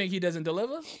 Do you think he doesn't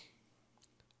deliver?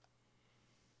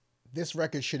 This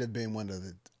record should have been one of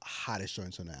the hottest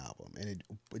joints on the album, and it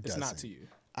doesn't. It's not to you.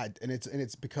 And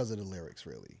it's because of the lyrics,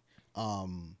 really. Not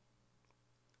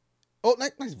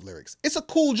lyrics. It's a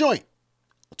cool joint.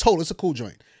 It's a cool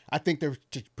joint. I think the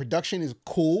production is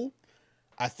cool.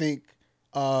 I think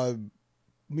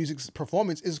Musiq's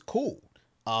performance is cool.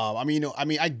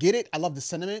 I get it. I love the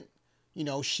sentiment.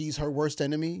 She's her worst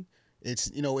enemy. It's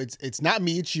it's not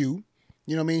me, it's you.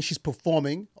 You know what I mean? She's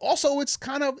performing. Also, it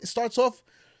starts off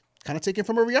kind of taken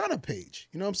from a Rihanna page.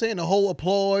 You know what I'm saying? The whole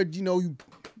applaud, you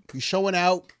showing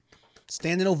out,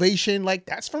 standing ovation, like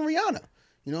that's from Rihanna.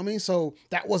 You know what I mean? So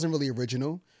that wasn't really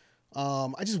original.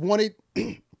 I just wanted,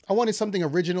 I wanted something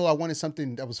original. I wanted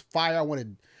something that was fire. I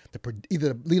wanted to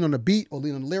either lean on the beat or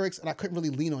lean on the lyrics, and I couldn't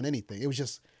really lean on anything. It was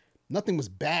just, nothing was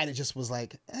bad. It just was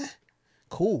like,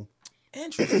 cool.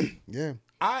 Interesting. Yeah.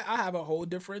 I have a whole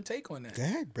different take on that. Go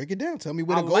ahead, break it down. Tell me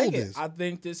where the like gold it. is. I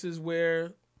think this is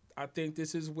where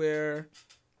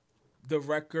the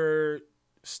record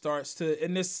starts to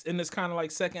in this kind of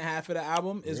like second half of the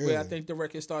album is where I think the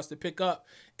record starts to pick up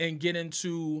and get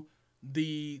into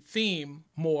the theme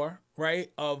more,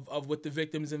 right, of what the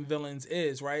victims and villains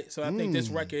is, right? So I think this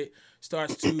record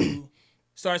starts to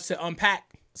unpack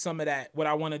some of that, what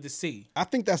I wanted to see. I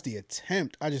think that's the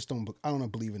attempt. I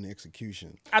don't believe in the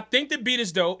execution. I think the beat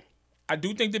is dope. I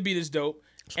do think the beat is dope.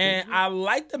 And I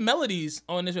like the melodies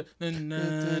on this. This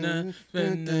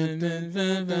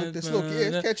look,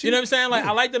 it's catchy. You know what I'm saying? Like,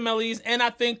 I like the melodies, and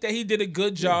I think that he did a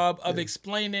good job of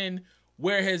explaining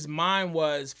where his mind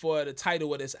was for the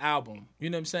title of this album. You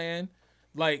know what I'm saying?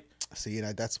 Like, see,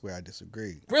 that's where I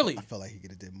disagree. Really? I felt like he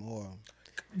could have did more.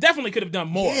 Definitely could have done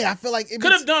more. Yeah, I feel like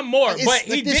could have done more, but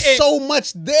he there's didn't. So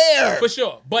much there For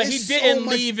sure, but there's he didn't so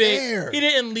leave much it. there. He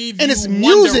didn't leave and you it's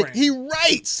music. wondering. He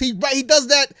writes. He does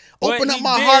that. But Open up he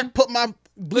my did- heart. Put my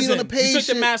bleed Listen, on the page. you took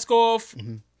the shit. mask off.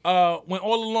 When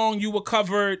all along you were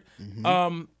covered.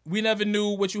 We never knew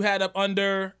what you had up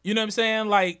under. You know what I'm saying?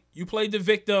 Like, you played the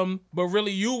victim, but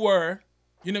really you were.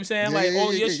 You know what I'm saying? Yeah, Like, yeah,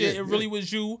 all yeah, your yeah, shit, yeah, it really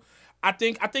was you. I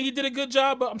think he did a good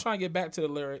job, but I'm trying to get back to the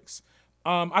lyrics.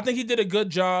 I think he did a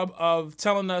good job of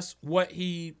telling us what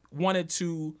he wanted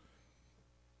to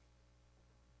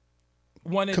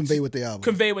Convey with the album.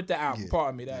 Convey with the album. Yeah.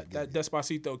 Pardon me. That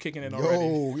Despacito kicking in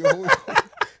already. Yo,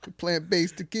 plant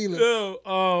based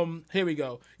tequila. Here we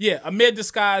go. Yeah, amid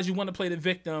disguise, you want to play the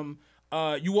victim.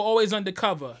 You were always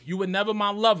undercover. You were never my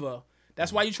lover.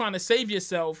 That's why you're trying to save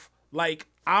yourself. Like,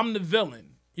 I'm the villain.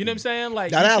 You know what I'm saying?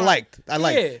 Like, That I liked.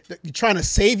 Yeah. You're trying to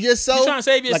save yourself. You're trying to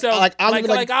save yourself. Like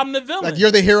I'm the villain. Like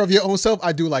you're the hero of your own self.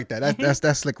 I do like that.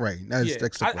 That's slick writing. That's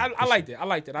slick writing. I liked it. I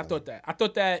liked it. I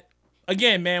thought that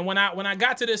again, man. When I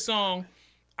got to this song,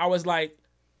 I was like,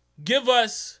 give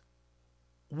us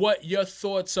what your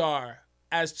thoughts are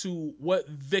as to what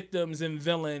victims and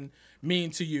villain mean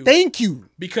to you. Thank you.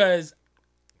 Because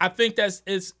I think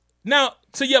it's now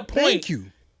to your point. Thank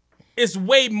you. It's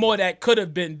way more that could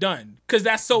have been done because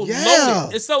that's so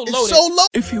loaded. It's so loaded. It's so loaded.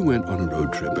 If you went on a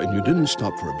road trip and you didn't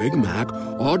stop for a Big Mac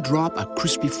or drop a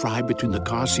crispy fry between the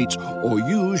car seats or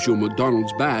use your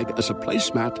McDonald's bag as a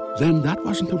placemat, then that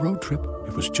wasn't a road trip.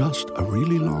 It was just a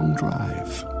really long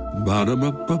drive.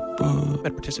 Ba-da-ba-ba-ba.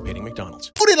 At participating McDonald's.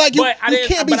 Like you But I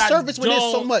can't be surface when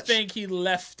there's so much. I don't think he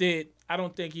left it. I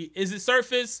don't think he is it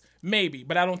surface? Maybe,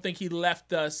 but I don't think he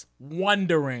left us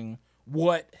wondering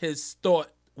what his thought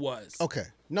was. Okay.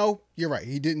 No, you're right.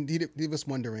 He didn't leave us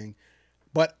wondering.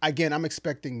 But again, I'm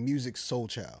expecting Musiq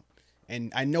Soulchild.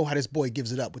 And I know how this boy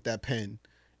gives it up with that pen.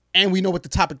 And we know what the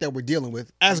topic that we're dealing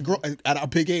with. At our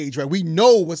big age, right? We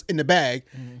know what's in the bag.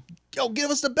 Yo,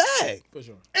 give us the bag. For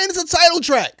sure. And it's a title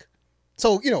track.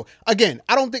 So, again,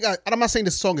 I'm not saying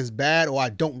this song is bad or I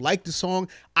don't like the song.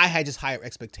 I had just higher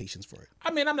expectations for it.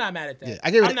 I mean, I'm not mad at that. Yeah,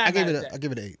 I gave it I'm not an 8. mad at that. You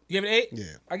give it an 8? You give it an 8? Yeah.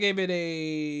 I gave it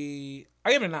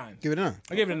a 9. Give it a 9.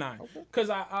 I gave it a 9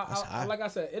 because I like I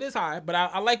said, it is high, but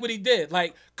I like what he did.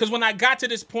 Like, because when I got to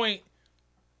this point,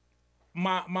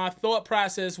 my thought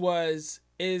process was: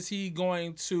 is he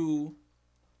going to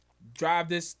drive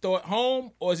this thought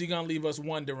home, or is he going to leave us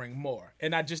wondering more?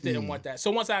 And I just didn't want that. So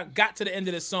once I got to the end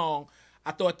of the song,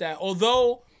 I thought that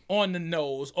although on the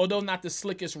nose, although not the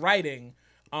slickest writing,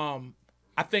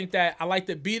 I think that I like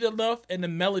the beat enough and the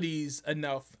melodies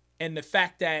enough. And the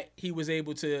fact that he was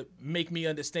able to make me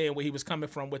understand where he was coming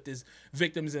from with his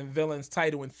victims and villains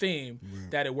title and theme,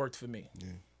 that it worked for me. Yeah.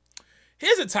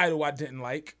 Here's a title I didn't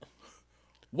like.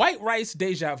 White Rice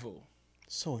Deja Vu.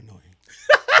 So annoying.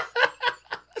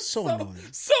 So annoying.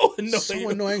 So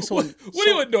annoying. So annoying. What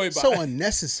are you annoyed by? So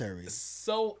unnecessary.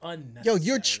 So unnecessary.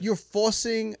 Yo, you're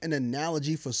forcing an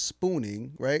analogy for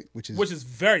spooning, right? Which is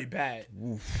very bad.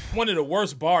 Oof. One of the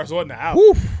worst bars on the album.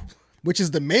 Oof. Which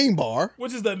is the main bar. Yo,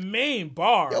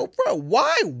 bro,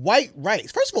 why white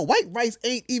rice? First of all, white rice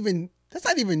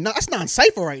that's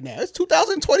non-cypher right now. It's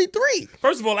 2023.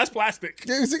 First of all, that's plastic.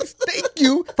 Thank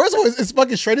you. First of all, it's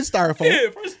fucking shredded styrofoam. Yeah,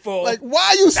 first of all. Like, why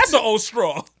are you... That's an old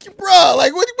straw. Bro,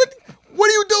 like, what are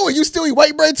you doing? You still eat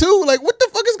white bread too? Like, what the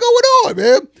fuck is going on,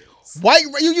 man?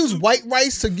 You use white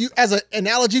rice as an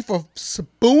analogy for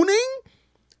spooning.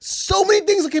 So many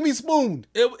things that can be spooned.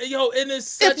 And it's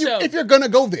such if you're gonna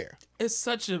go there. It's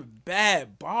such a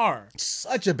bad bar.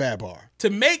 Such a bad bar. To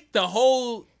make the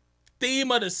whole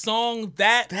theme of the song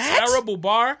that terrible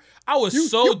bar, I was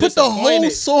so you put disappointed. the whole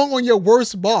song on your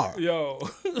worst bar. Yo,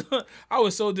 I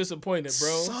was so disappointed,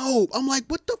 bro. So I'm like,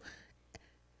 what the?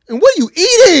 And what are you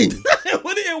eating?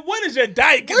 what is your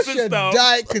diet consist of? What's your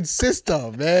diet consist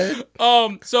of, man?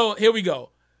 So here we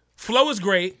go. Flow is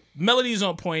great. Melody's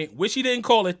on point. Wish he didn't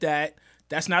call it that.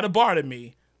 That's not a bar to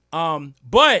me.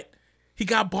 But he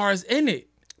got bars in it.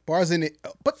 Bars in it.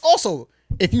 But also,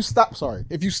 if you stop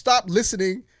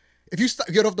listening, if you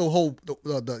get off the whole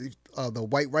the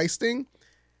white rice thing,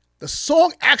 the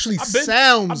song actually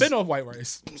sounds. I've been off white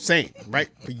rice. Same, right?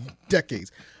 For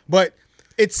decades. But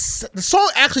the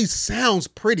song actually sounds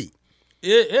pretty.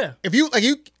 Yeah. If you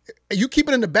keep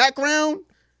it in the background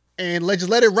and just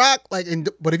let it rock,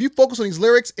 but if you focus on these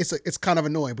lyrics, it's kind of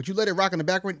annoying. But you let it rock in the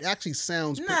background, it actually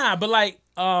sounds pretty. Nah, but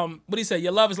what he said,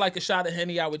 your love is like a shot of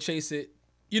Henny, I would chase it.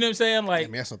 You know what I'm saying? Like, I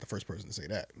mean, that's not the first person to say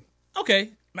that. Okay.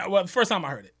 Well, first time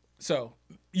I heard it. So,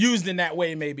 used in that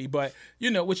way maybe, but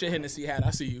what your Hennessy hat,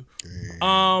 I see you.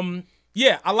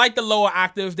 Yeah, I like the lower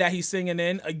octave that he's singing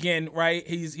in. Again, right?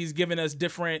 He's giving us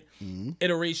different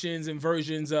iterations and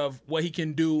versions of what he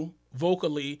can do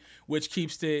vocally, which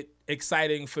keeps it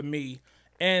exciting for me.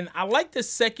 And I like the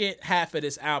second half of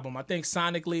this album. I think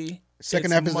sonically,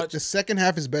 the second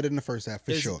half is better than the first half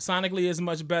for sure. Sonically is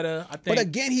much better, I think. But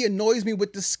again, he annoys me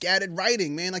with the scattered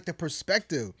writing, man, like the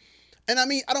perspective. And I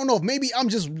mean, I don't know if maybe I'm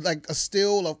just like a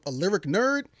lyric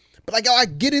nerd, but like I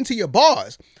get into your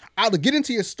bars. I'll get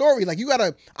into your story. Like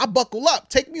I buckle up.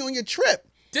 Take me on your trip.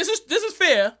 This is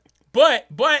fair, but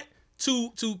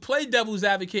to play devil's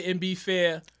advocate and be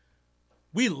fair,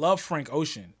 we love Frank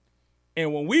Ocean.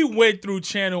 And when we went through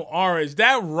Channel Orange,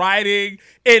 that writing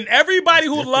and everybody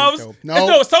who loves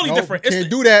it's totally different. You can't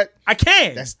do that. I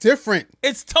can. That's different.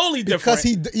 It's totally different.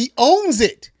 Because he owns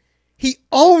it. He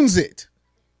owns it.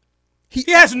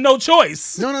 He has no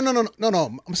choice.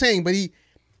 No. I'm saying, but he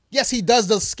does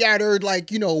the scattered,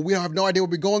 we don't have no idea where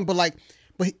we're going, but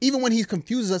even when he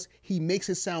confuses us, he makes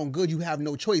it sound good. You have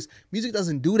no choice. Music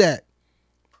doesn't do that.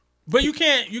 But you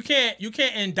can't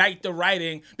indict the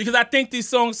writing because I think these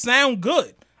songs sound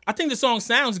good. I think the song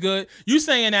sounds good. You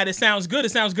saying that it sounds good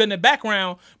in the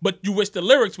background, but you wish the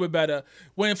lyrics were better.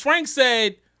 When Frank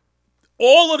said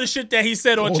all of the shit that he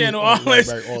said on Channel Orange,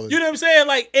 you know what I'm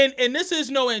saying? And this is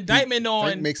no indictment on.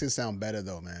 Frank makes it sound better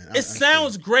though, man. It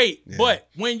sounds great, but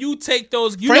when you take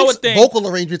those, Frank's vocal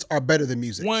arrangements are better than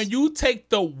music. When you take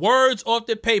the words off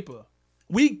the paper,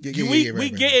 we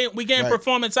getting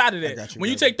performance out of it. When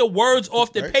you take the words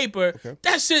off the paper,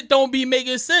 that shit don't be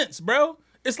making sense, bro.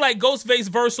 It's like Ghostface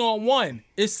verse on 1.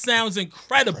 It sounds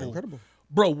incredible.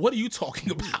 Bro, what are you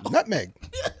talking about? Nutmeg.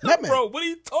 Bro, what are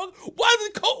you talking? What are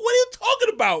you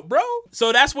talking about, bro?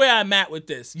 So that's where I'm at with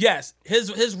this. Yes,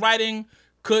 his writing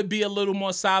could be a little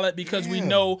more solid because we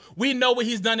know what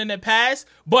he's done in the past.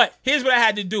 But here's what I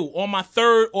had to do. On my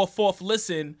third or fourth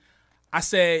listen, I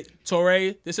said,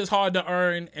 Torre, this is hard to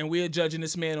earn, and we're judging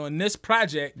this man on this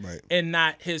project and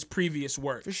not his previous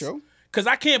works. For sure. Because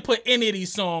I can't put any of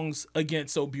these songs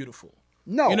against So Beautiful.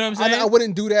 No, you know what I'm saying? I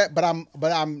wouldn't do that, but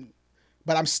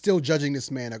I'm still judging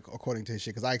this man according to his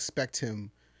shit because I expect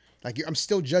him. I'm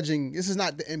still judging. This is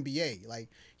not the NBA.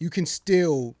 You can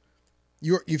still,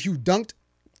 if you dunked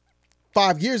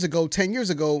 5 years ago, 10 years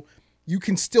ago, you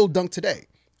can still dunk today,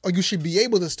 or you should be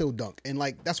able to still dunk. And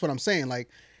that's what I'm saying.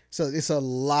 So it's a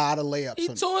lot of layups. He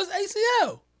tore his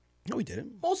ACL. No, he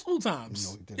didn't. Multiple times.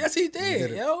 No, he didn't. Yes, he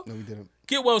did, yo. No, he didn't.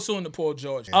 Get well soon to Paul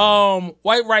George.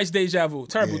 White Rice Deja Vu.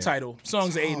 Terrible title.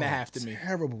 Song's an 8.5 to me.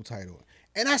 Terrible title.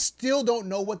 And I still don't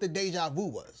know what the Deja Vu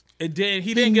was. It did.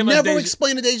 He didn't give us never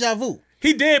explained the Deja Vu.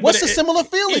 He did. What's the similar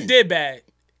feeling? He did bad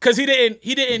because he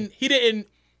didn't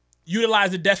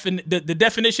utilize the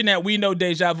definition that we know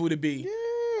Deja Vu to be. Yeah.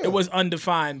 It was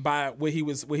undefined by what he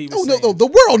was saying. No, the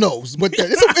world knows, but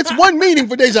it's one meaning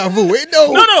for Deja Vu.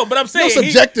 No, but I'm saying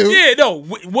subjective.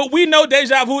 What we know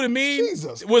Deja Vu to mean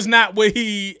was not what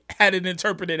he had it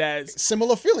interpreted as.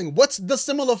 Similar feeling. What's the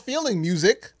similar feeling?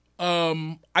 Music.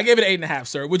 I gave it 8.5,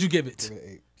 sir. What'd you give it? Give it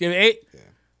 8. Give it 8? Yeah.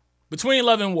 Between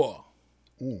Love and War.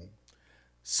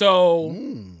 So,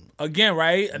 again,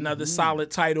 right? Another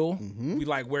solid title. We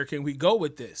where can we go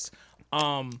with this?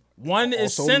 One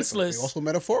is senseless. Also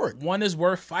metaphoric. One is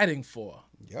worth fighting for.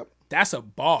 Yep. That's a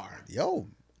bar. Yo.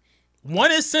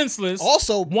 One is senseless.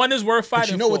 Also, one is worth fighting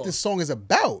for. But you know what this song is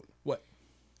about? What?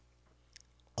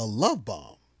 A love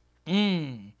bomb.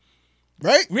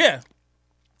 Right? Yeah.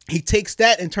 he takes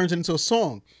that and turns it into a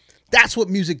song. That's what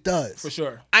music does. For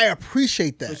sure. I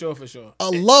appreciate that. For sure. A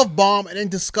love bomb and then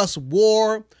discuss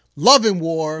war, love and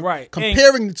war. Right.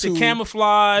 Comparing and the two. The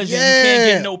camouflage and you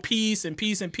can't get no peace and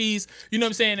peace and peace. You know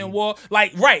what I'm saying? And war.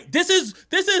 Like, right. This is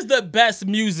the best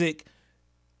music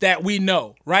that we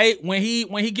know, right? When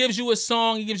he gives you a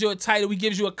song, he gives you a title, he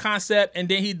gives you a concept, and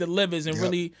then he delivers and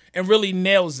really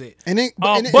nails it. And then,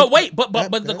 but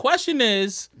the question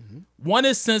is, one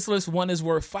is senseless, one is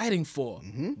worth fighting for.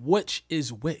 Which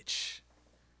is which?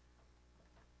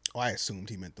 Oh, I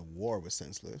assumed he meant the war was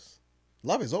senseless.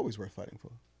 Love is always worth fighting for.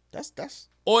 That's.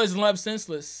 Or is love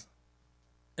senseless,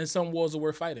 and some wars are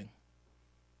worth fighting?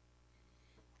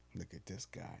 Look at this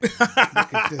guy.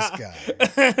 Look at this guy.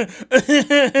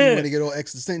 You want to get all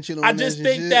existential on I just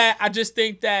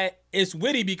think that it's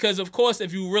witty because, of course,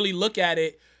 if you really look at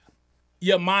it,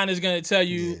 your mind is going to tell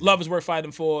you love is worth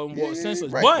fighting for and war is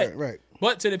senseless. Right.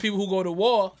 But to the people who go to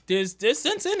war, there's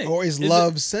sense in it. Or is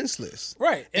love senseless?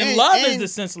 Right. And love is the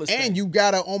senseless thing. And you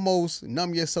gotta almost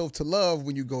numb yourself to love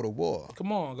when you go to war.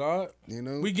 Come on, God. You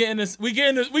know? We getting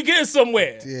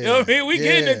somewhere. Yeah. You know what I mean? We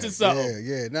getting into something.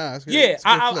 Yeah. Nah, it's good. Yeah, It's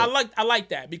a good I like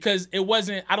that because it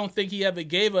wasn't. I don't think he ever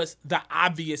gave us the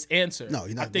obvious answer. No,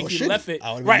 I think he left it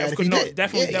right. Of course, no, did.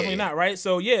 definitely not. Right.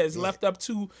 So it's left up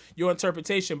to your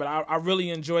interpretation. But I really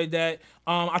enjoyed that.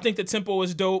 I think the tempo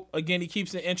is dope. Again, he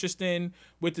keeps it interesting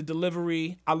with the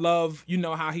delivery. I love,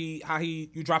 how he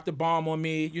you dropped the bomb on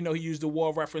me. He used the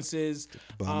war references.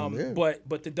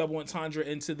 But the double entendre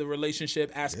into the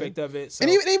relationship aspect of it. So.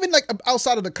 And even like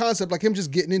outside of the concept, like him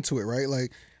just getting into it, right?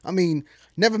 Like, I mean,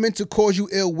 never meant to cause you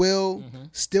ill will,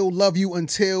 still love you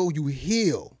until you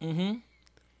heal.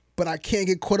 But I can't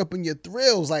get caught up in your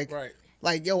thrills. Like,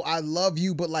 like, yo, I love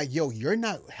you, but like, yo, you're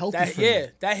not healthy for me.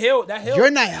 That hill.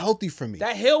 You're not healthy for me.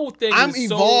 That hill thing I'm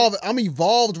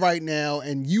evolved right now,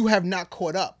 and you have not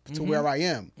caught up to where I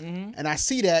am. And I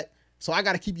see that, so I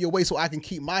got to keep you away so I can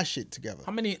keep my shit together.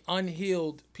 How many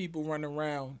unhealed people run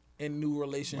around in new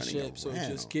relationships or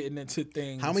just getting into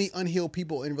things? How many unhealed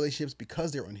people in relationships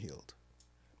because they're unhealed?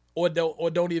 Or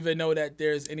don't even know that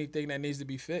there's anything that needs to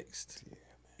be fixed. Yeah,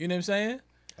 you know what I'm saying?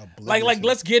 Like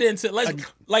let's get into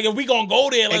if we gonna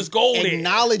go there, let's go there.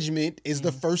 Acknowledgement is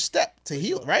the first step to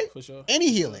heal, right? For sure.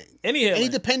 Any healing, any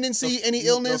dependency, any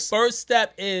illness. The first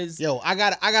step is I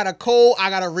got a cold. I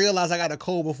gotta realize I got a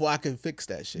cold before I can fix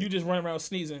that shit. You just run around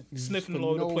sneezing, sniffing all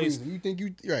over the place. Reason. You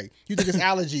think it's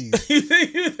allergies. you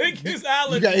think it's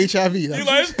allergies. You got HIV. You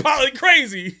like it's probably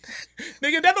crazy,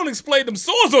 nigga. That don't explain them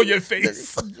sores on your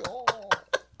face.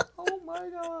 Oh my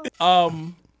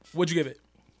god. What'd you give it?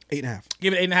 8.5.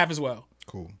 Give it 8.5 as well.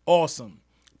 Cool. Awesome.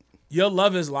 Your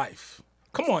Love Is Life.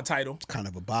 Come on, title. It's kind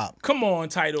of a bop. Come on,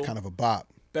 title. Kind of a bop.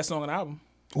 Best song on the album.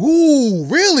 Ooh,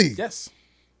 really? Yes.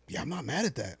 Yeah, I'm not mad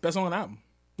at that. Best song on the album.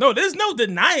 No, there's no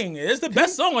denying it. It's the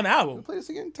best song on the album. Play this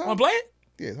again, Tom. Want to play it?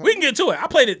 Yeah. We can get to it. I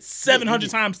played it 700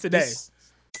 times today.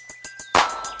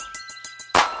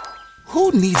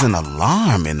 Who needs an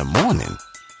alarm in the morning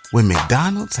when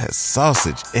McDonald's has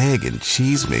sausage, egg, and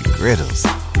cheese McGriddles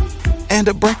and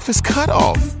a breakfast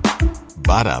cutoff?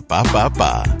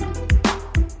 Ba-da-ba-ba-ba.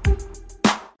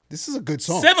 This is a good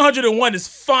song. 701 is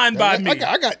fine by me.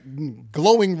 I got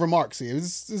glowing remarks here.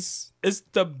 It's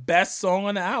the best song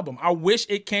on the album. I wish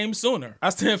it came sooner.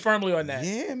 I stand firmly on that.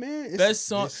 Yeah, man. Best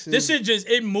song. This shit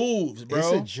it moves, bro.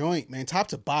 It's a joint, man. Top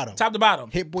to bottom. Top to bottom.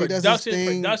 Hit Boy does his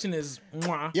thing. Production is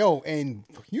mwah. Yo, and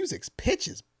Musiq's pitch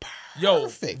is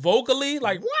perfect. Vocally,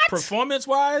 like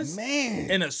performance-wise, man,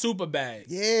 in a super bag.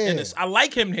 Yeah. I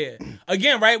like him here.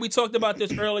 Again, right? We talked about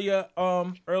this earlier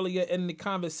in the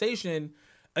conversation.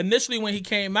 Initially, when he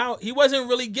came out, he wasn't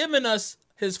really giving us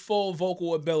his full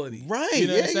vocal ability. Right. You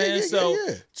know what I'm saying? So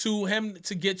yeah. to him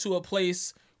to get to a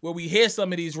place where we hear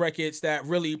some of these records that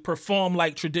really perform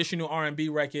like traditional R&B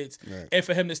records, and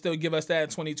for him to still give us that in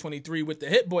 2023 with the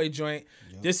Hit Boy joint,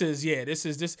 this is.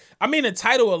 I mean, the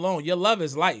title alone, Your Love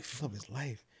Is Life. Love is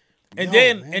life. And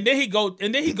then he go do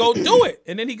it.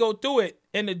 And then he go through it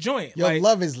in the joint. Your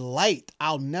love is light.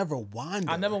 I'll never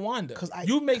wander. I'll never wander. Because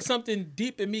you make something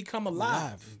deep in me come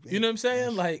alive. You know what I'm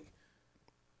saying? Like,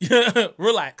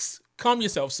 relax. Calm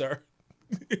yourself, sir.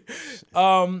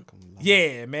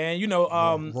 Yeah, man.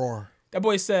 Roar. That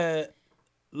boy said,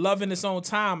 love in its own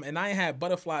time, and I ain't had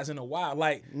butterflies in a while.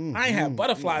 Like, I ain't had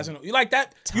butterflies in a while. You like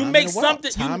that? Time you make in a while.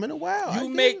 something. Time in a while. You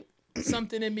make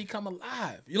something in me come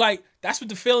alive. You like, that's what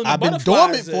the feeling of I've been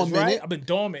butterflies dormant for a is, minute. right? I've been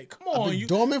dormant. Come on,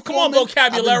 Come on,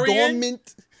 vocabulary. I've been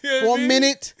dormant for a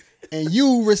minute, and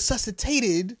you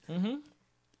resuscitated.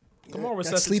 Come on, That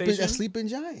resuscitation. sleeping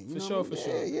giant. You know? For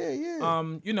sure. Yeah.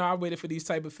 You know, I waited for these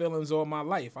type of feelings all my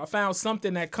life. I found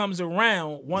something that comes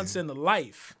around once in a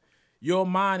life. You're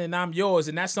mine and I'm yours,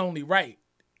 and that's only right.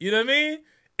 You know what I mean?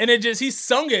 And he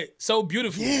sung it so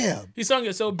beautifully. Yeah. He sung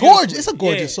it so beautifully. Gorgeous. It's a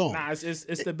gorgeous song. Nah,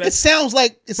 it's the best. It sounds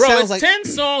like Bro, sounds it's like 10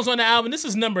 songs on the album. This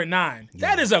is number 9.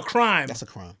 That is a crime. That's a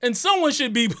crime. And somebody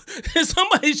should be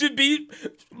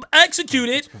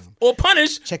executed or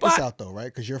punished. Check this out though, right?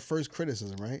 Because your first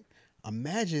criticism, right?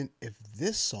 Imagine if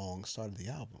this song started the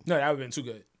album. No, that would have been too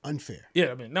good. Unfair.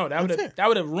 Yeah, I mean, no, that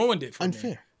would have ruined it for me.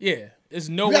 Unfair. Yeah, there's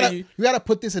no You way. gotta, you gotta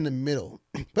put this in the middle.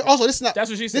 But also, this is not. That's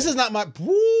what she said. This is not my.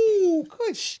 Woo,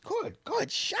 good shot.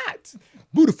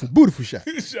 Beautiful shot.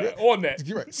 On that.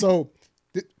 You're right. So,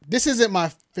 this isn't my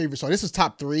favorite song. This is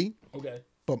top 3. Okay.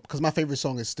 But because my favorite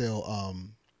song is still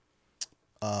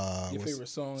Your favorite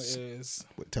song is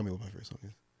tell me what my favorite song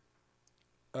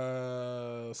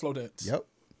is. Slow Dance. Yep.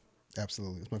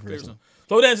 Absolutely. It's my favorite song.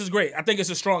 Slow Dance is great. I think it's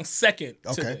a strong second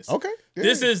to this. Okay. Yeah,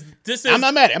 This is I'm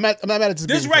not mad. I'm not mad at this.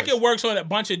 This being record first. works on a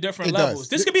bunch of different It levels. does.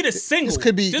 This could be the single.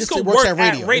 This could work works at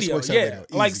radio. This works at Yeah. radio.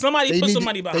 Like Easy. somebody put need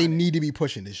somebody to, behind They it. need to be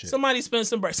pushing this shit. Somebody spend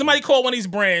some bread. Somebody call one of these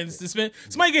brands to spend.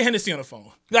 Somebody get Hennessy on the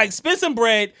phone. Like spend some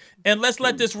bread and let's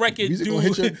let this record Music do.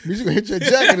 gonna hit your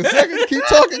jack in a second.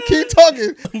 Keep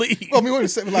talking. Leave. Well, we want to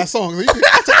say the last song.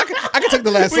 I can take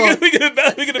the last song. We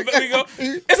go.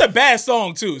 It's a bad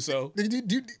song too. So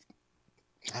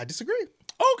I disagree.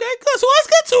 okay, good. So let's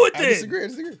get to it I then.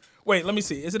 disagree. Wait, let me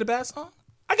see. Is it a bad song?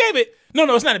 I gave it. No,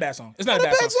 it's not a bad song. It's not a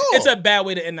bad song. It's a bad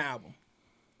way to end the album.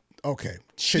 Okay,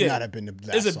 should not have been the last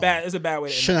song. It's a bad way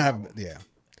to end Should the not album. have. Yeah.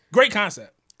 Great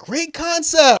concept. Great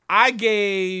concept. I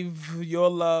gave Your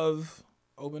Love.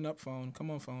 Open up phone.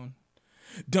 Come on, phone.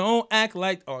 Don't act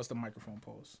like. Oh, it's the microphone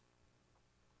pause.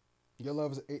 Your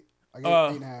Love is 8. I gave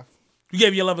it 8.5. You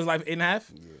gave Your Love Is Life 8.5?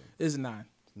 Yeah. It's 9.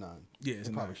 9. Yeah, it's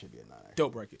it 9. probably should be a 9.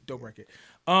 Dope record.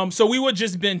 So we were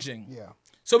just binging. Yeah.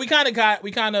 So we kind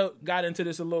of got into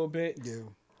this a little bit. Yeah.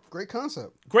 Great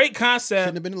concept. Great concept.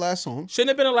 Shouldn't have been the last song. Shouldn't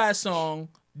have been the last song.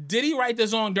 Did he write the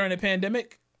song during the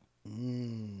pandemic?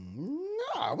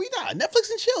 Nah, we not. Netflix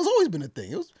and chill has always been a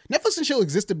thing. Netflix and chill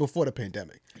existed before the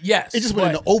pandemic. Yes. It just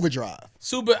went into overdrive.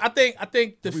 Super. I think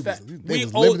the fact we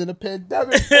was living in the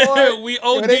pandemic. Boy. We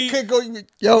OD. Yo, they could go.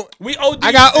 Yo, we OD.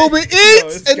 I got Uber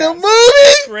Eats in the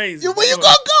movie. Crazy. Where you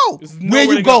gonna go? Where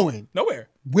you going? Nowhere.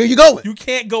 Where you going? You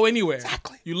can't go anywhere.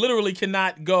 Exactly. You literally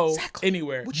cannot go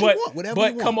anywhere. What you want? Whatever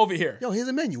you want. Come over here. Yo, here's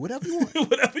a menu. Whatever you want.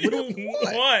 Whatever you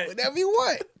want. Whatever you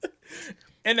want.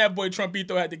 And that boy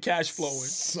Trumpito had the cash flowing.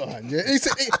 Son, yeah.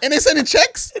 And they sending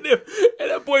checks? And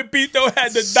that boy Pito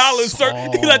had the dollar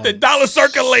he let the dollar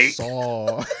circulate.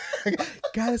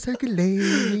 Gotta circulate.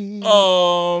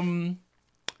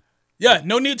 Yeah,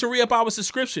 no need to re-up our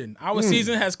subscription. Our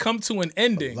season has come to an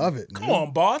ending. Love it. Come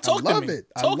on, Bar. Talk to me.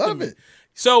 I love it.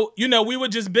 So, we were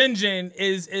just binging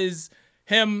is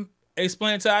him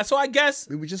explaining to us. So I guess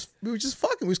we were just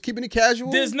fucking. We was keeping it casual.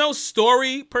 There's no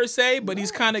story per se, but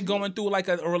he's kind of going through like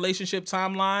a relationship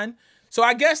timeline. So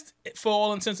I guess for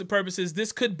all intents and purposes,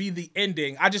 this could be the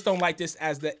ending. I just don't like this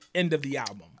as the end of the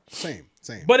album. Same.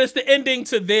 But it's the ending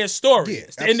to their story. Yeah,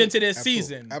 it's the ending to their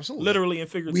season. Absolutely. Literally and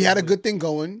figuratively. We had a good thing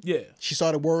going. Yeah. She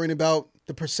started worrying about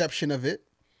the perception of it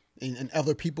and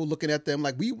other people looking at them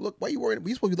like, why you worried?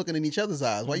 We supposed to be looking in each other's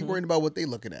eyes. Why you worrying about what they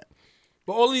looking at?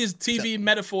 But all these TV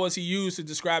metaphors he used to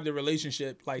describe the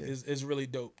relationship is really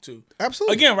dope too.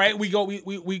 Absolutely. Again, right? We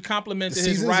complimented the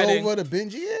his season's writing. over, the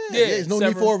binge. Yeah. There's no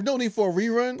need for a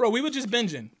rerun. Bro, we were just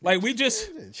binging. Like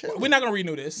we're not gonna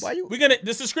renew this.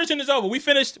 The subscription is over. We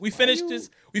finished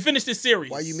this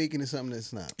series. Why are you making it something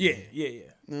that's not? Yeah.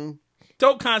 No.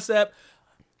 Dope concept.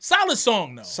 Solid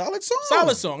song though. Solid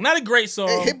song. Not a great song.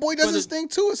 Hey, Hit Boy does his thing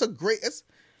too. It's a great.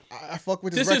 I fuck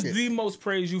with this record. This is the most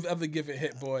praise you've ever given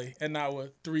Hit Boy in our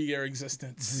 3-year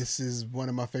existence. This is one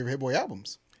of my favorite Hit Boy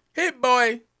albums. Hit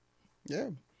Boy.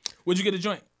 Yeah. What'd you get a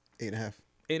joint? 8.5.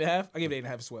 8.5? I gave it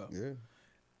 8.5 as well. Yeah.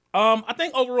 I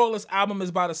think overall this album is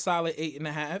about a solid 8.5.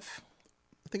 I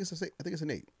think it's an 8. Think it's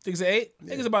an 8? I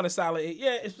think it's about a solid 8.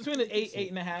 Yeah, it's between an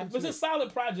 8, 8.5. But it's a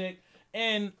solid project.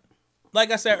 And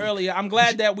like I said earlier, I'm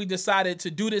glad that we decided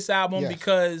to do this album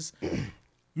because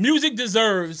Musiq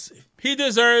deserves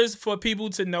for people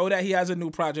to know that he has a new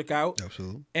project out.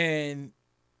 Absolutely. And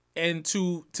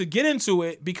to get into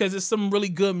it because it's some really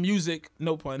good music,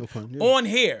 no pun, on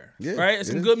here. Yeah, right? It's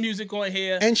some good music on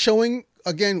here. And showing,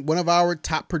 again, one of our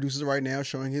top producers right now,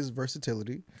 showing his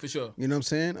versatility. For sure. You know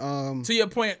what I'm saying? To your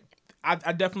point,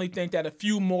 I definitely think that a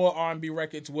few more R&B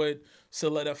records would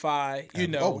solidify,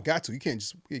 Oh, we got to. You can't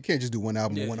just do one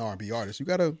album with one R&B artist. You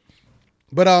got to.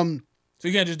 But so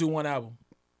you can't just do one album.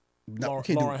 No,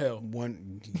 can't Lauryn do Hill.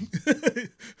 one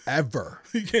ever.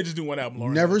 You can't just do one album,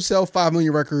 Lauryn Never Hill. sell 5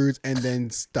 million records and then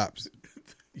stops.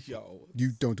 Yo, You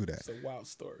don't do that. it's a wild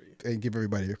story. And give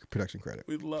everybody their production credit.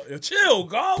 We love yo, chill,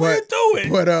 God. What you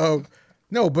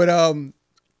doing?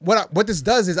 What this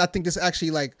does is I think this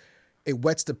actually like it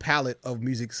whets the palate of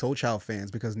Musiq Soulchild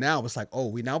fans because now it's like, oh,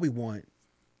 we want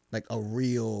like a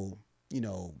real,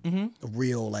 a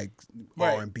real like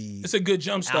Right. R&B It's a good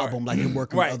jump start. album, like him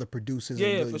working Right. with other producers. Yeah,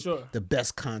 and yeah, really for sure. The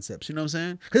best concepts, you know what I'm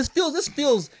saying? Because this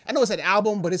feels. I know it's an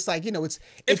album, but it's like It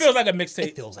feels like a mixtape.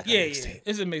 It feels like a yeah, mixtape. Yeah,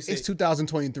 it's a mixtape. It's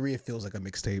 2023. It feels like a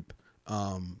mixtape.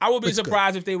 I would be it's good.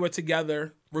 surprised if they were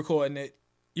together recording it.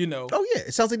 Oh yeah,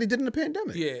 it sounds like they did in the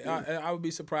pandemic. Yeah, I would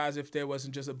be surprised if there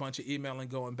wasn't just a bunch of emailing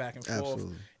going back and forth.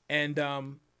 Absolutely. And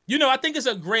I think it's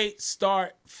a great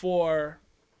start for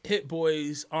Hit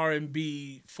Boy's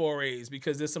R&B forays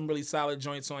because there's some really solid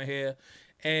joints on here,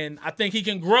 and I think he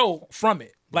can grow from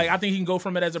it. Like I think he can go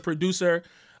from it as a producer,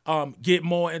 get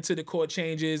more into the chord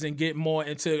changes and get more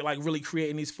into like really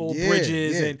creating these full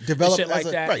bridges and develop shit like as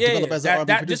a- that. right, Yeah, develop as an R&B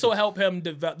this producer. will help him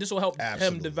develop. This will help him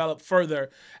Absolutely. develop further as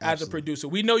a Absolutely. producer.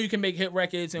 We know you can make hit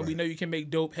records and we know you can make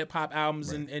dope hip hop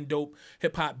albums and dope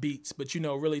hip hop beats, but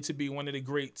really to be one of the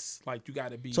greats, like you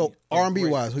got to be. So a R&B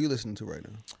great- wise, who you listening to right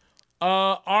now?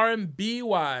 R&B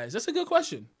wise, that's a good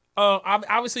question.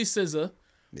 Obviously SZA.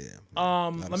 Yeah.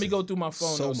 Let me go through my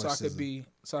phone So though, much so I could SZA. be,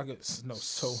 so I could no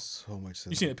so. So much.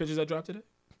 You seen the pictures I dropped today?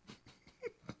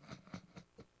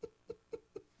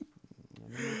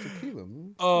 Tequila,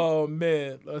 man. Oh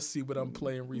man, let's see what I'm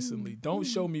playing recently. Don't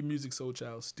show me Musiq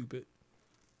Soulchild, stupid.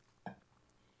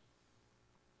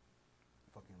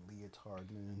 Fucking leotard,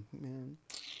 man.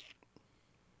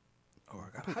 Oh,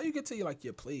 how you get to your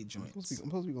play joints? I'm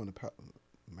supposed to be going to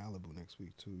Malibu next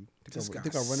week too. This guy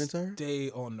Think I'll run into her? Stay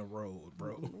on the road,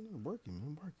 bro. I'm working,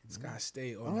 man. This guy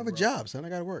stay on. I don't the have a road. job, son. I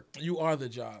gotta work. You are the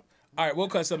job. All right, we'll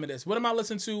cut some of this. What am I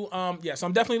listening to? So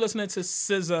I'm definitely listening to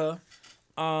SZA.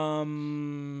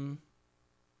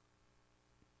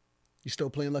 You still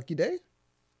playing Lucky Day?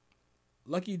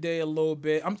 Lucky Day a little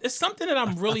bit. It's something that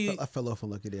I'm really. I fell off on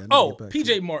Lucky Day. I need Oh, to get back to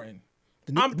PJ it. Morton.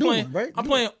 The new- I'm new playing. one, right? I'm New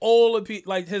playing all of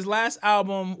like his last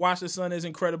album, Watch the Sun, is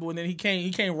incredible, and then he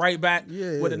came right back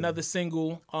with another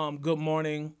single, Good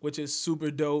Morning, which is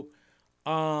super dope.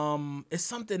 It's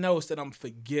something else that I'm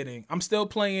forgetting. I'm still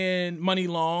playing Money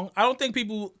Long. I don't think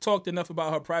people talked enough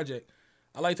about her project.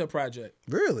 I liked her project.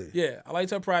 Really? Yeah, I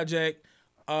liked her project.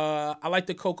 I like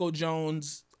the Coco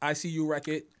Jones ICU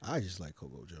record. I just like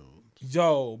Coco Jones.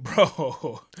 Yo,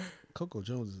 bro. Coco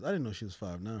Jones. I didn't know she was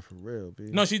 5'9" for real, B.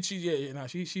 No, she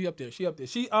up there. She up there.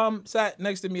 She sat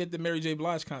next to me at the Mary J.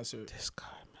 Blige concert. This guy,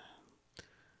 man.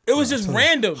 It was just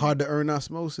random. Hard to earn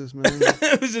osmosis, man.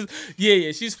 It was just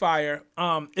yeah, she's fire.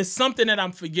 It's something that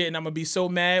I'm forgetting. I'm gonna be so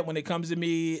mad when it comes to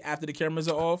me after the cameras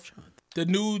are off. The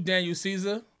new Daniel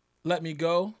Caesar, Let Me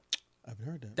Go. I haven't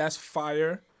heard that. That's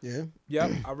fire. Yeah.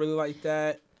 Yep, I really like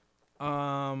that.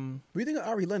 What do you think of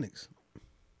Ari Lennox?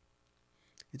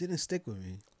 It didn't stick with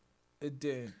me. It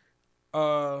did.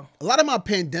 A lot of my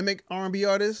pandemic R&B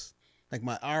artists, like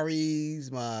my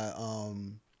Aries, my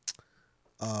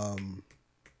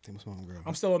what's my homegirl?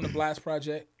 I'm still on the Blast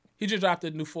project. He just dropped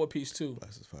a new 4-piece too.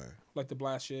 Blast is fire. Like the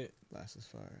Blast shit. Blast is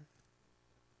fire.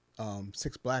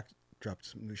 6 Black dropped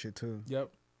some new shit too. Yep.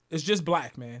 It's just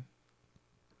Black, man.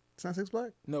 It's not 6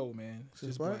 Black? No, man. It's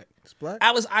just Black. It's Black?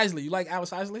 Alice Isley. You like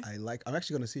Alice Isley? I'm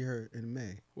actually going to see her in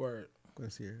May. Word. I'm going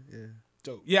to see her, yeah.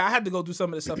 Dope. Yeah, I had to go through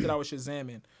some of the stuff that I was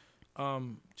Shazamming,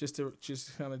 just to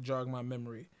kind of jog my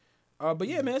memory. But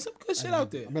yeah, man, some good shit out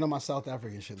there. I've been on my South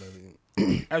African shit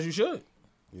lately. As you should.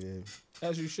 Yeah.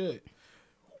 As you should.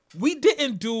 We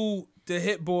didn't do the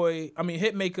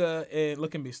Hitmaker, and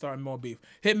look at me starting more beef.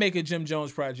 Hitmaker Jim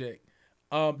Jones project.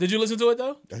 Did you listen to it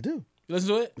though? I do. You listen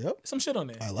to it? Yep. Some shit on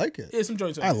there. I like it. Yeah, some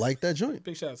joints on I there. like that joint.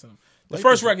 Big shout out to him. The Like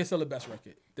first that. record's still the best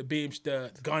record.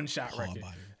 The gunshot record.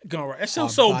 body. Gun record.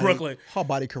 That's so Brooklyn. Hard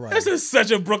body karate. That's just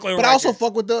such a Brooklyn But record. I also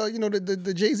fuck with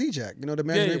the Jay-Z jack, the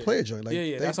imaginary player joint. Like,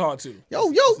 yeah, that's hard too.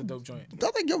 Yo, That's a dope joint.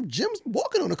 I think Jim's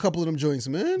walking on a couple of them joints,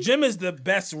 man. Jim is the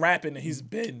best rapping that he's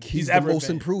the ever most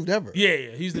been. improved ever.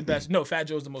 Yeah, he's the best. No, Fat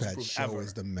Joe's the most Fat improved Joe ever.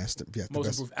 is the most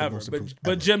Improved ever. most improved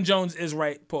But ever. Jim Jones is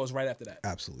right after that.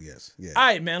 Absolutely, yes. Yeah. All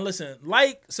right, man. Listen,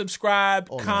 like, subscribe,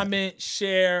 comment,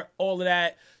 share, all of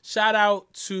that. Shout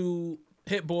out to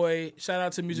Hit Boy. Shout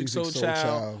out to Musiq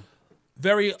Soulchild.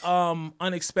 Very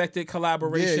unexpected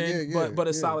collaboration, but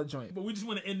a solid joint. But we just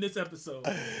want to end this episode.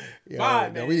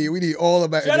 Bye, man. We need all of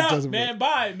that. Shut up, man.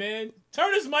 Bye, man.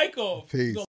 Turn his mic off.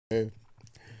 Peace.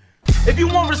 If you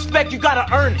want respect, you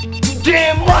gotta earn it. You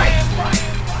damn right.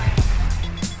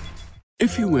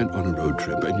 If you went on a road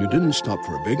trip and you didn't stop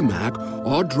for a Big Mac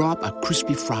or drop a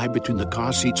crispy fry between the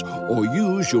car seats or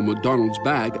use your McDonald's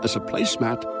bag as a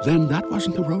placemat, then that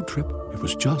wasn't a road trip. It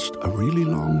was just a really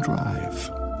long drive.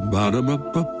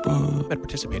 Ba-da-ba-ba-ba. At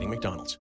participating McDonald's.